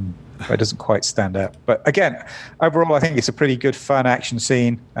 It doesn't quite stand out. But again, overall, I think it's a pretty good, fun action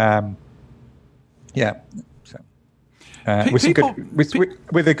scene. With a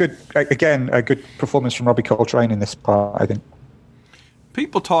good performance from Robbie Coltrane in this part, I think.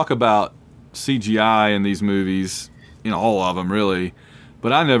 People talk about CGI in these movies, all of them really,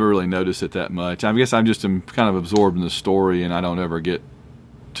 but I never really notice it that much. I guess I'm just kind of absorbed in the story, and I don't ever get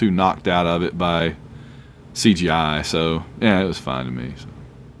too knocked out of it by CGI. So yeah, it was fine to me. So.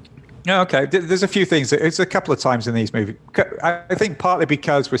 Yeah, okay. There's a few things. It's a couple of times in these movies. I think partly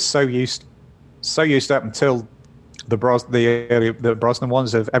because we're so used up until the Brosnan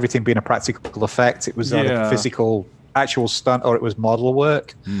ones of everything being a practical effect. It was a physical, actual stunt, or it was model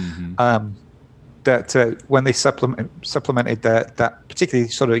work. Mm-hmm. That when they supplemented that particularly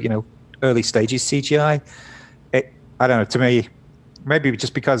sort of early stages CGI, I don't know. To me, maybe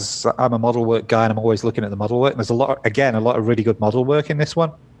just because I'm a model work guy and I'm always looking at the model work, and there's a lot of really good model work in this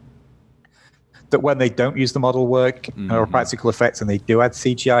one. That when they don't use the model work or practical effects and they do add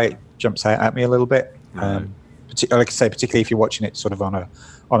CGI, it jumps out at me a little bit. Right. Like I say, particularly if you're watching it sort of on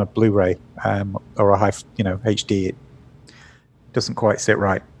a Blu-ray or a high HD, it doesn't quite sit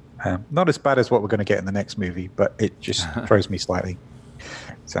right. Not as bad as what we're going to get in the next movie, but it just throws me slightly.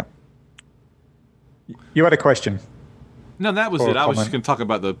 So, you had a question? No, that was it. I was just going to talk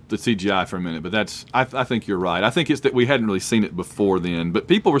about the CGI for a minute, but I think you're right. I think it's that we hadn't really seen it before then, but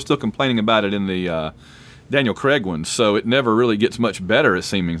people were still complaining about it in the Daniel Craig one, so it never really gets much better. It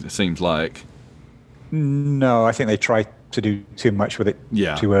seems like. No, I think they tried to do too much with it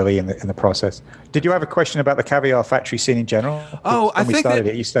too early in the process. Did you have a question about the Caviar Factory scene in general? Oh, I think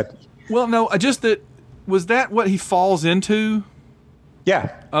that you said. Well, no, just that was that what he falls into?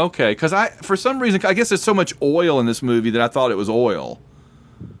 Yeah. Okay, because for some reason, I guess there's so much oil in this movie that I thought it was oil.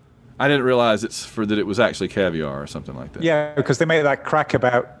 I didn't realize that it was actually caviar or something like that. Yeah, because they made that crack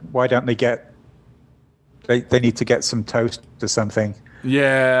about why don't they they need to get some toast or something.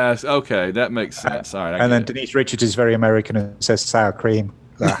 Yes, okay, that makes sense. All right, and then Denise Richards is very American and says sour cream.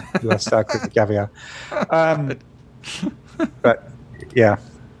 You have sour cream with caviar. But yeah.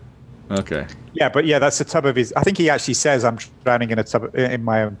 Okay. Yeah, but that's a tub of his. I think he actually says, "I'm drowning in a tub in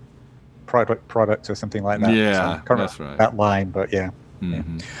my own product" or something like that. Yeah, so that's right. That line, but yeah.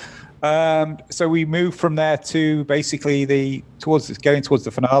 Mm-hmm. Yeah. So we move from there to basically getting towards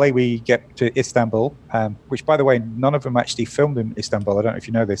the finale. We get to Istanbul, which, by the way, none of them actually filmed in Istanbul. I don't know if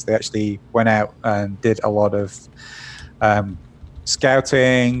you know this. They actually went out and did a lot of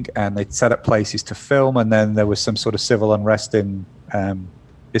scouting, and they set up places to film. And then there was some sort of civil unrest in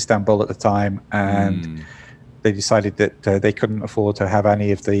Istanbul at the time, and they decided that they couldn't afford to have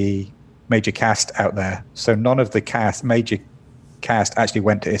any of the major cast out there. So none of the major cast actually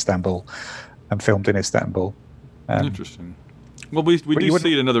went to Istanbul and filmed in Istanbul. Interesting. Well, we do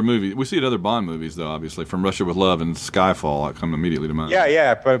see it in other movies. We see it in other Bond movies, though, obviously, from Russia with Love and Skyfall that come immediately to mind.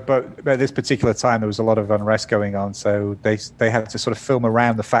 Yeah, but at this particular time, there was a lot of unrest going on, so they had to sort of film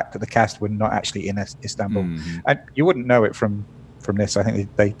around the fact that the cast were not actually in Istanbul. Mm-hmm. And you wouldn't know it from this. I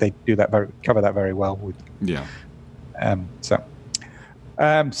think they do that cover that very well.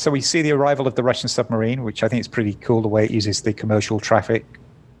 So we see the arrival of the Russian submarine, which I think is pretty cool, the way it uses the commercial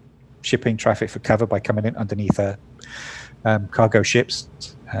shipping traffic for cover by coming in underneath cargo ships.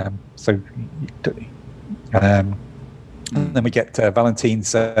 And then we get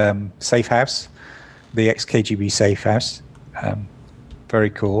Valentine's safe house, the ex-KGB safe house. Very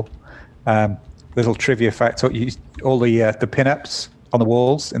cool. Little trivia fact, all the pin-ups on the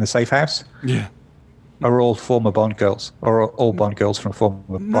walls in the safe house are all former Bond girls, or all Bond girls from former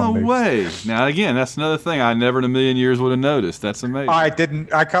Bond movies. No way. Now, again, that's another thing I never in a million years would have noticed. That's amazing. I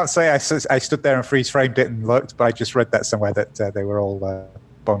can't say I stood there and freeze-framed it and looked, but I just read that somewhere that they were all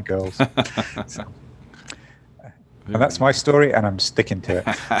Bond girls. And that's my story, and I'm sticking to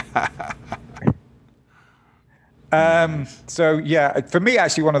it. So yeah, for me,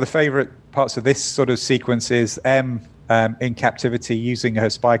 actually, one of the favorite parts of this sort of sequence is M in captivity using her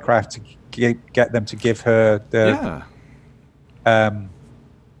spycraft to get them to give her the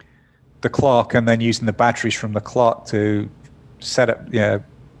clock, and then using the batteries from the clock to set up,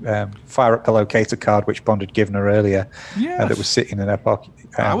 fire up the locator card which Bond had given her earlier. Yes. That was sitting in her pocket.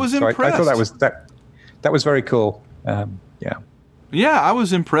 I was impressed. I thought that was very cool. Yeah, I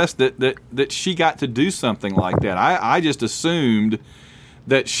was impressed that she got to do something like that. I just assumed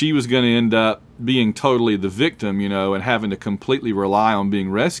that she was going to end up being totally the victim, and having to completely rely on being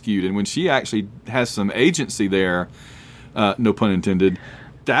rescued. And when she actually has some agency there, no pun intended,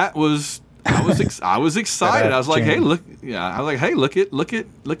 I was excited. I was like, hey, look! Yeah, I was like, hey, look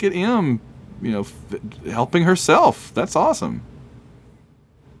at M, helping herself. That's awesome.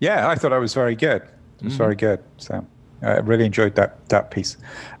 Yeah, I thought I was very good. It was very good. So I really enjoyed that piece.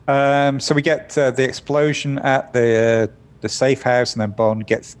 So we get the explosion at the safe house, and then Bond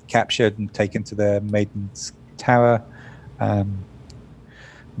gets captured and taken to the Maiden's Tower.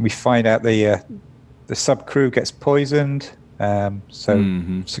 We find out the sub crew gets poisoned.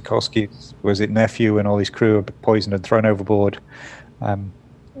 Sikorsky's nephew and all his crew are poisoned and thrown overboard. And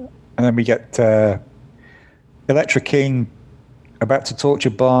then we get Elektra King about to torture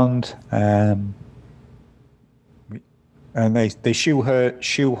Bond. And they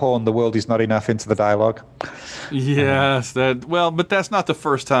shoehorn "The World Is Not Enough" into the dialogue. Yes, but that's not the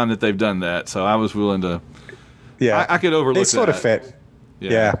first time that they've done that. So I was willing to. Yeah, I could overlook that. It sort of fit.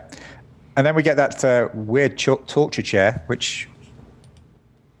 Yeah. And then we get that weird torture chair, which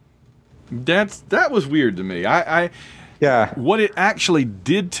that was weird to me. What it actually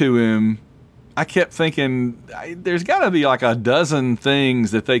did to him, I kept thinking there's got to be like a dozen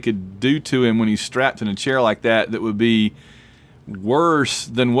things that they could do to him when he's strapped in a chair like that would be worse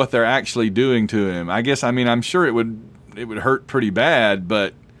than what they're actually doing to him. I'm sure it would hurt pretty bad,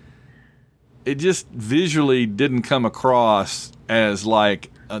 but it just visually didn't come across as like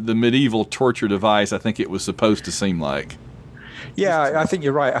the medieval torture device I think it was supposed to seem like. Yeah, I think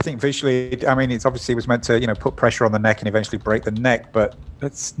you're right. I think visually, it's obviously was meant to, put pressure on the neck and eventually break the neck, but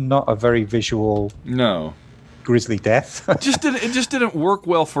it's not a very visual, grisly death. It just didn't work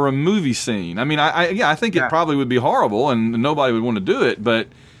well for a movie scene. I think it probably would be horrible and nobody would want to do it, but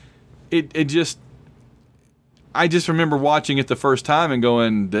it just, I just remember watching it the first time and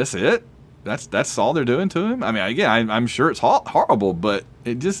going, "That's it? That's all they're doing to him?" I'm sure it's horrible, but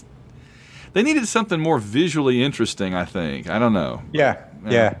it just, they needed something more visually interesting, I think. I don't know. Yeah.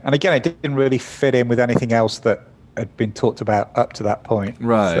 And again, it didn't really fit in with anything else that had been talked about up to that point.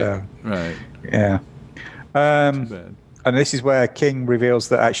 Right. Yeah. And this is where King reveals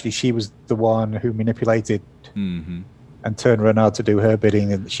that actually she was the one who manipulated and turned Renard to do her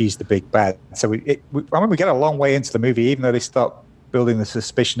bidding, and she's the big bad. So we get a long way into the movie, even though they start building the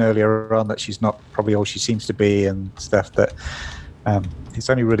suspicion earlier on that she's not probably all she seems to be and stuff, that it's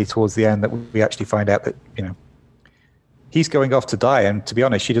only really towards the end that we actually find out that he's going off to die, and to be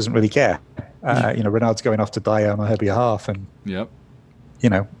honest, she doesn't really care. Renard's going off to die on her behalf, and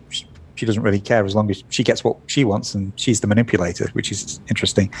she doesn't really care as long as she gets what she wants, and she's the manipulator, which is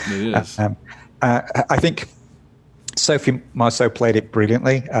interesting. It is. I think Sophie Marceau played it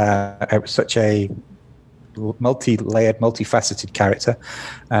brilliantly. It was such a multi-layered, multifaceted character.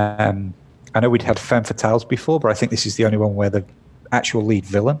 I know we'd had femme fatales before, but I think this is the only one where the actual lead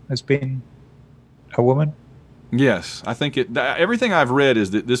villain has been a woman. Yes, I think everything I've read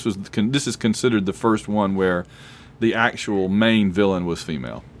is that this is considered the first one where the actual main villain was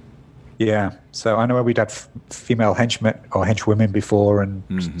female. Yeah, so I know we'd had female henchmen or henchwomen before and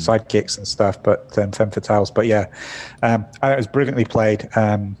sidekicks and stuff, but femme fatales. But yeah, I thought it was brilliantly played.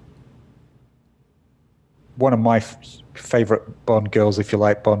 One of my favorite Bond girls, if you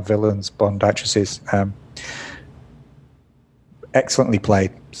like, Bond villains, Bond actresses. Excellently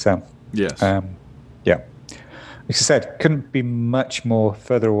played. So yes, yeah. Like I said, couldn't be much more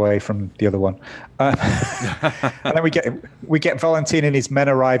further away from the other one. And then we get Valentine and his men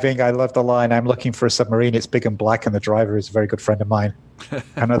arriving. I love the line, "I'm looking for a submarine. It's big and black, and the driver is a very good friend of mine."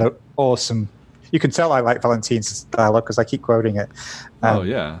 Another awesome. You can tell I like Valentine's dialogue because I keep quoting it. So,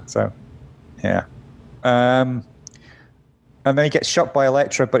 yeah. And then he gets shot by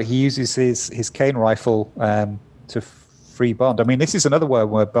Elektra, but he uses his cane rifle to free Bond. This is another one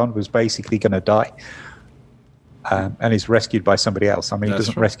where Bond was basically going to die. And is rescued by somebody else. He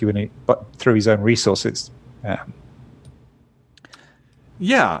doesn't rescue any, but through his own resources.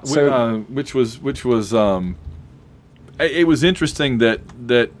 Which was it was interesting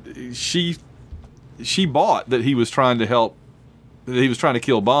that she bought that he was trying to help, that he was trying to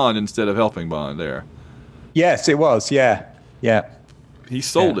kill Bond instead of helping Bond there. Yes, it was. Yeah. He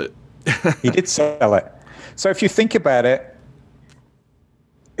sold it. He did sell it. So if you think about it,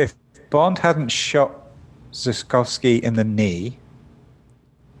 if Bond hadn't shot Zukovsky in the knee,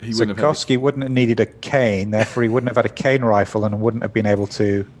 Zukovsky wouldn't have needed a cane. Therefore, he wouldn't have had a cane rifle and wouldn't have been able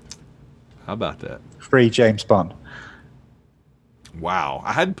to. How about that? Free James Bond. Wow,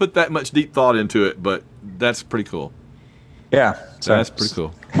 I hadn't put that much deep thought into it, but that's pretty cool. Yeah, so that's pretty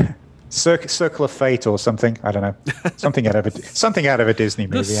cool. Circle of Fate or something. I don't know. Something out of a Disney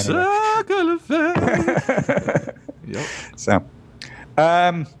movie. Circle of Fate. Yep. So,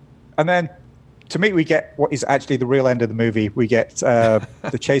 and then to me, we get what is actually the real end of the movie. We get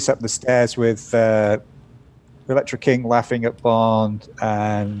the chase up the stairs with Electra King laughing at Bond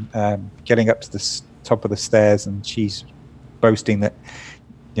and getting up to the top of the stairs, and she's boasting that,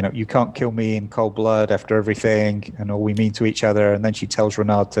 you can't kill me in cold blood after everything and all we mean to each other. And then she tells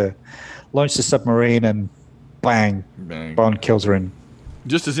Renard to launch the submarine, and bang. Bond kills her in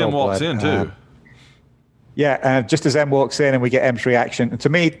just as M walks in, too. Just as M walks in, and we get M's reaction. And to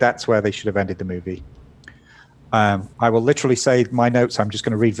me, that's where they should have ended the movie. I will literally say my notes. I'm just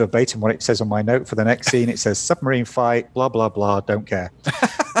going to read verbatim what it says on my note for the next scene. It says, submarine fight, blah, blah, blah, don't care.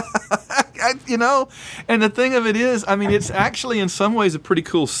 And the thing of it is, I mean, it's actually in some ways a pretty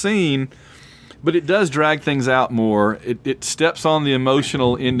cool scene, but it does drag things out more. It steps on the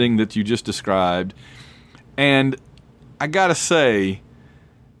emotional ending that you just described. And I got to say,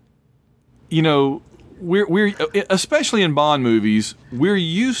 we're especially in Bond movies, we're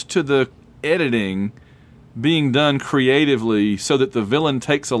used to the editing being done creatively so that the villain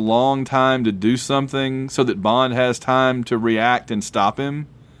takes a long time to do something so that Bond has time to react and stop him.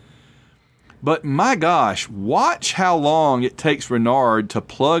 But my gosh, watch how long it takes Renard to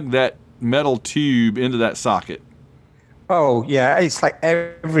plug that metal tube into that socket. Oh, yeah. It's like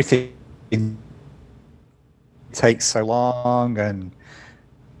everything takes so long, and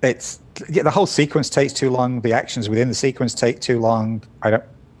the whole sequence takes too long. The actions within the sequence take too long. I don't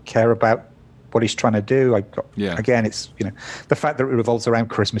care about what he's trying to do. Again, it's the fact that it revolves around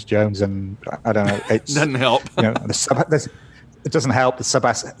Christmas Jones, and I don't know. It doesn't help. It doesn't help. The sub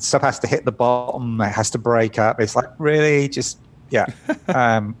has to hit the bottom. It has to break up. It's like, really, just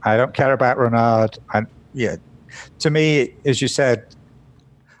I don't care about Renard. And to me, as you said,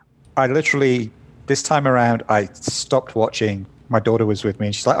 I literally this time around I stopped watching. My daughter was with me,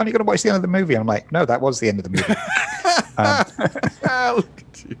 and she's like, "Oh, you're going to watch the end of the movie?" And I'm like, "No, that was the end of the movie." Look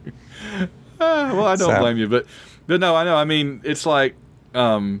at you. Well, I don't blame you, but no, I know. I mean, it's like.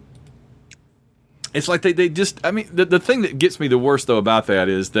 It's like they just, I mean, the thing that gets me the worst, though, about that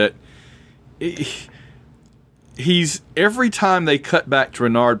is that he's, every time they cut back to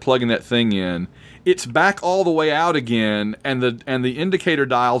Renard plugging that thing in, it's back all the way out again, and the indicator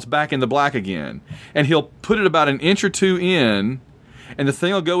dial's back in the black again. And he'll put it about an inch or two in, and the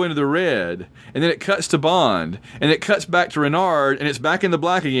thing will go into the red, and then it cuts to Bond, and it cuts back to Renard, and it's back in the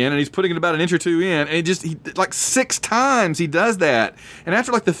black again, and he's putting it about an inch or two in, and like 6 times he does that. And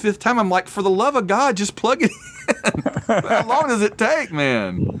after like the 5th time, I'm like, for the love of God, just plug it in. How long does it take,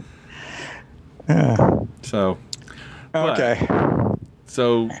 man? So, okay.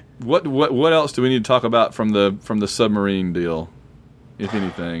 So what else do we need to talk about from the submarine deal, if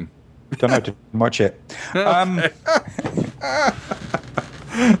anything? Don't know too much yet.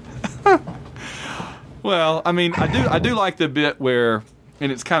 Well, I mean, I do like the bit where,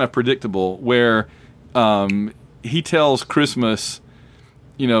 and it's kind of predictable, where he tells Christmas,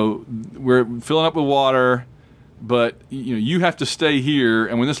 we're filling up with water, but you have to stay here,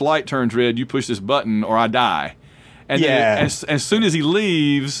 and when this light turns red, you push this button or I die. And then as soon as he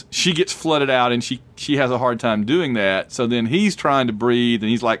leaves, she gets flooded out, and she has a hard time doing that. So then he's trying to breathe, and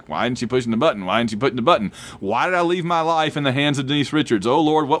he's like, why isn't she pushing the button? Why isn't she putting the button? Why did I leave my life in the hands of Denise Richards? Oh,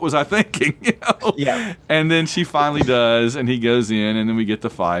 Lord, what was I thinking? Yeah. And then she finally does, and he goes in, and then we get the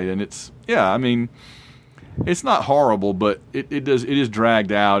fight. And it's not horrible, but it is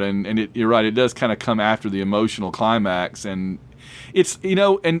dragged out, and you're right, it does kind of come after the emotional climax, and it's,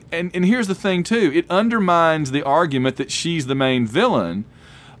 and here's the thing too, it undermines the argument that she's the main villain,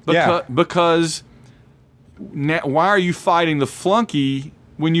 because now, why are you fighting the flunky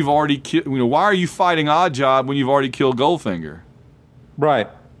when you've already killed, why are you fighting Oddjob when you've already killed Goldfinger? Right.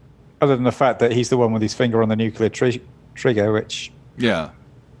 Other than the fact that he's the one with his finger on the nuclear trigger, which well,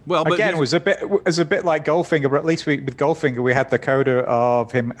 but again was a bit like Goldfinger, but at least with Goldfinger we had the coda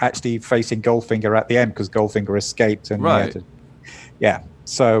of him actually facing Goldfinger at the end because Goldfinger escaped, and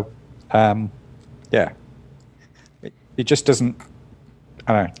so it just doesn't,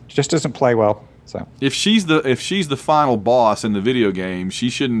 I don't know, it just doesn't play well. So if she's the final boss in the video game, she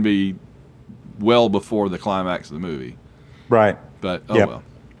shouldn't be well before the climax of the movie. Right. But Yep. well.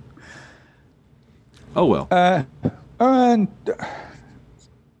 Oh well. And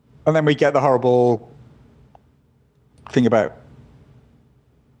then we get the horrible thing about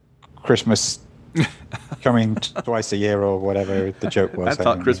Christmas coming twice a year or whatever the joke was. I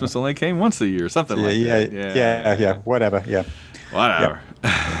thought Christmas only came once a year, something like that. Yeah, whatever, yeah. Whatever.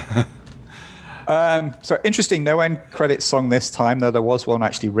 Yeah. So interesting, no end credits song this time, though there was one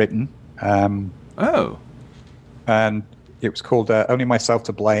actually written. And it was called Only Myself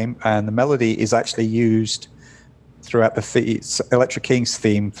to Blame, and the melody is actually used throughout the Electric King's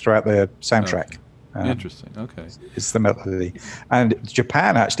theme throughout the soundtrack. Interesting. Okay. It's the melody. And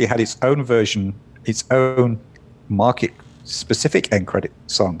Japan actually had its own version, its own market-specific end credit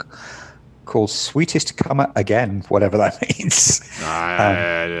song called Sweetest Come Again, whatever that means.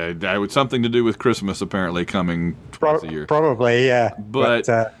 That was something to do with Christmas, apparently, coming twice a year. Probably, yeah. But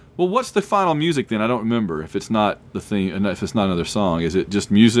well, what's the final music then? I don't remember. If it's not the theme, if it's not another song, is it just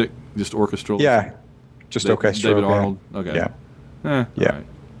music, just orchestral? Yeah, just orchestral. David Arnold. Okay. Yeah. Yeah. Right.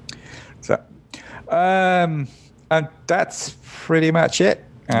 So, and that's pretty much it.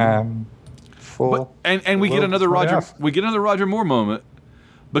 And we get another Roger Moore moment,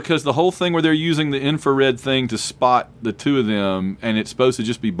 because the whole thing where they're using the infrared thing to spot the two of them, and it's supposed to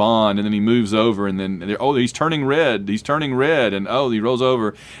just be Bond, and then he moves over, and then he's turning red, and he rolls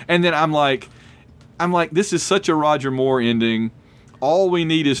over, and then I'm like, this is such a Roger Moore ending. All we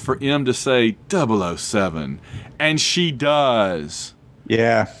need is for M to say 007, and she does.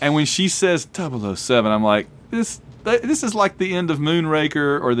 Yeah. And when she says 007, I'm like, this is like the end of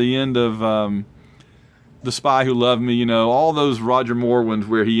Moonraker or the end of The Spy Who Loved Me, all those Roger Moore ones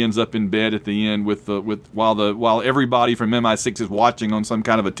where he ends up in bed at the end while everybody from MI6 is watching on some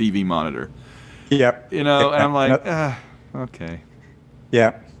kind of a TV monitor. Yep. And I'm like, okay.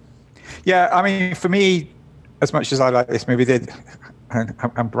 Yeah. Yeah, I mean, for me, as much as I like this movie,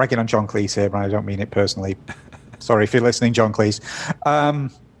 I'm bragging on John Cleese here, but I don't mean it personally. Sorry if you're listening, John Cleese.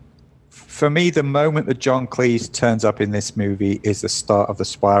 For me, the moment that John Cleese turns up in this movie is the start of the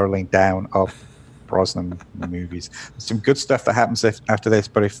spiraling down of Brosnan movies. There's some good stuff that happens after this,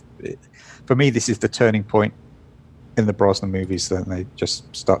 but for me, this is the turning point in the Brosnan movies. Then they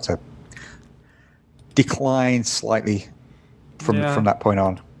just start to decline slightly from that point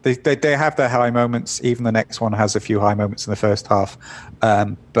on. They have their high moments. Even the next one has a few high moments in the first half.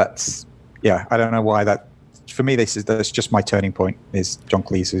 But yeah, I don't know why that. For me, that's just my turning point. Is John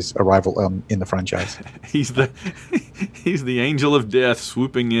Cleese's arrival in the franchise? He's the angel of death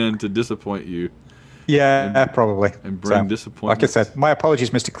swooping in to disappoint you. Yeah, probably. And bring disappointment. Like I said, my apologies,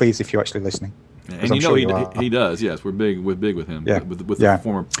 Mr. Cleese, if you're actually listening. Yeah, and he does. Yes, we're big with him. Yeah. With the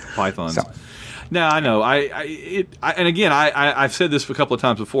former Pythons. Now I know. And again, I've said this a couple of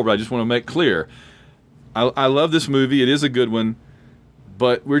times before, but I just want to make clear. I love this movie. It is a good one,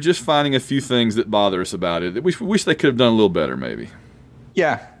 but we're just finding a few things that bother us about it. We wish they could have done a little better, maybe.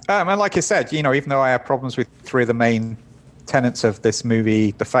 Yeah, and like I said, even though I have problems with three of the main tenets of this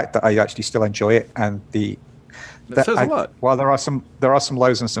movie, the fact that I actually still enjoy it, and that says a lot. While there are some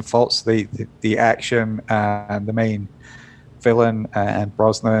lows and some faults, the action and the main villain and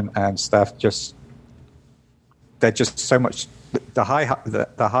Brosnan and stuff, they're just so much. The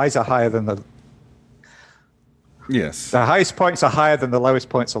highs are higher than the. Yes. The highest points are higher than the lowest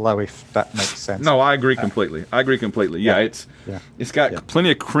points are low, if that makes sense. No, I agree completely. Yeah, it's got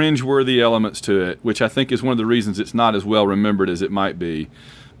plenty of cringeworthy elements to it, which I think is one of the reasons it's not as well remembered as it might be.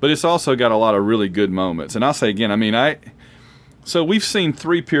 But it's also got a lot of really good moments. And I'll say again, so we've seen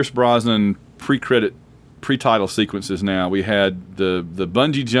 3 Pierce Brosnan pre-title sequences now. We had the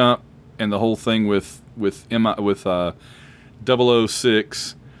bungee jump and the whole thing with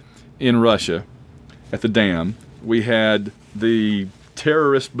 006 in Russia at the dam. We had the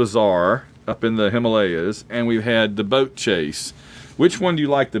terrorist bazaar up in the Himalayas, and we've had the boat chase. Which one do you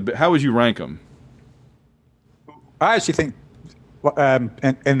like how would you rank them? I actually think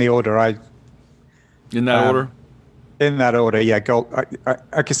in the order. In that order? In that order, yeah. Like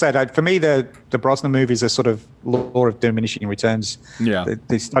I said, for me, the Brosnan movies are sort of law of diminishing returns. Yeah.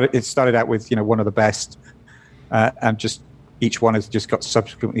 It started out with one of the best, and just each one has just got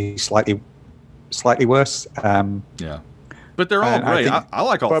subsequently slightly worse. Yeah, but they're all great. I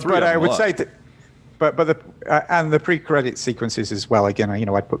like all three. But I would lot. say that, but the pre-credit sequences as well. Again,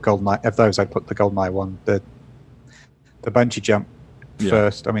 I'd put GoldenEye of those. I'd put the GoldenEye one, the bungee jump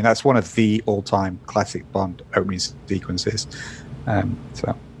first. I mean, that's one of the all-time classic Bond opening sequences.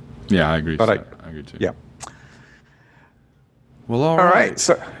 So yeah, I agree. But I agree too. Yeah. Well, all right.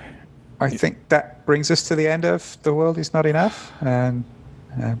 So I think that brings us to the end of The World Is Not Enough. And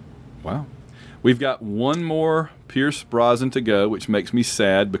wow. We've got one more Pierce Brosnan to go, which makes me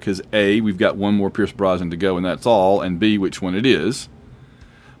sad because A, we've got one more Pierce Brosnan to go, and that's all, and B, which one it is.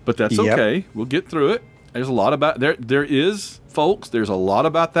 But that's okay. We'll get through it. There's a lot about there is, folks, there's a lot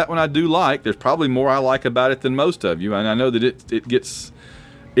about that one I do like. There's probably more I like about it than most of you, and I know that it gets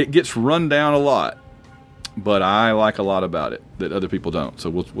run down a lot, but I like a lot about it that other people don't.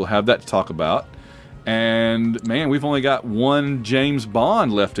 So we'll have that to talk about. And man, we've only got one James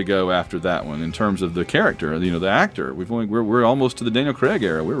Bond left to go after that one in terms of the character, the actor. We're almost to the Daniel Craig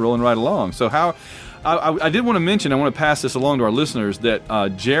era. We're rolling right along. So I did want to mention, I want to pass this along to our listeners, that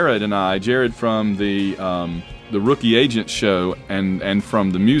Jared from the Rookie Agent show and from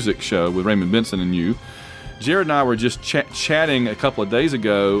the music show with Raymond Benson and you, Jared and I were just chatting a couple of days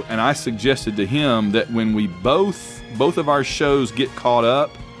ago, and I suggested to him that when we both of our shows get caught up,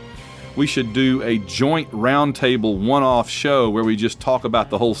 we should do a joint roundtable one-off show where we just talk about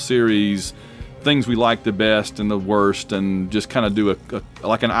the whole series, things we like the best and the worst, and just kind of do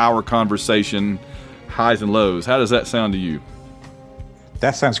like an hour conversation, highs and lows. How does that sound to you?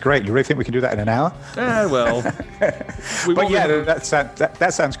 That sounds great. You really think we can do that in an hour? Well. That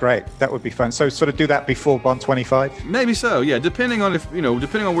sounds great. That would be fun. So sort of do that before Bond 25? Maybe so, yeah, depending on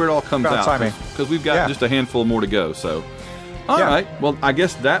where it all comes out. Because we've got just a handful more to go, so. All right. Well, I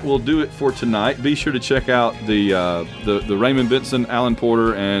guess that will do it for tonight. Be sure to check out the Raymond Benson, Alan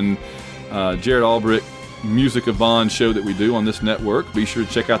Porter, and Jared Albrecht Music of Bond show that we do on this network. Be sure to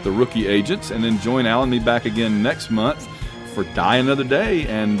check out the Rookie Agents, and then join Alan and me back again next month for Die Another Day.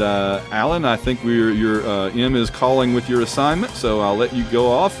 And Alan, I think your M is calling with your assignment, so I'll let you go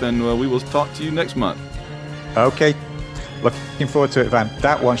off, and we will talk to you next month. Okay. Looking forward to it, Van.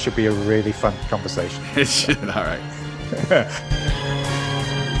 That one should be a really fun conversation. It should. All right.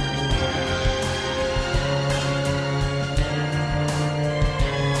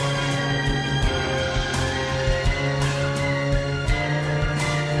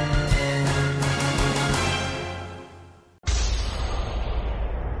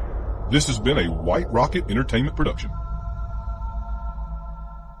 This has been a White Rocket Entertainment production.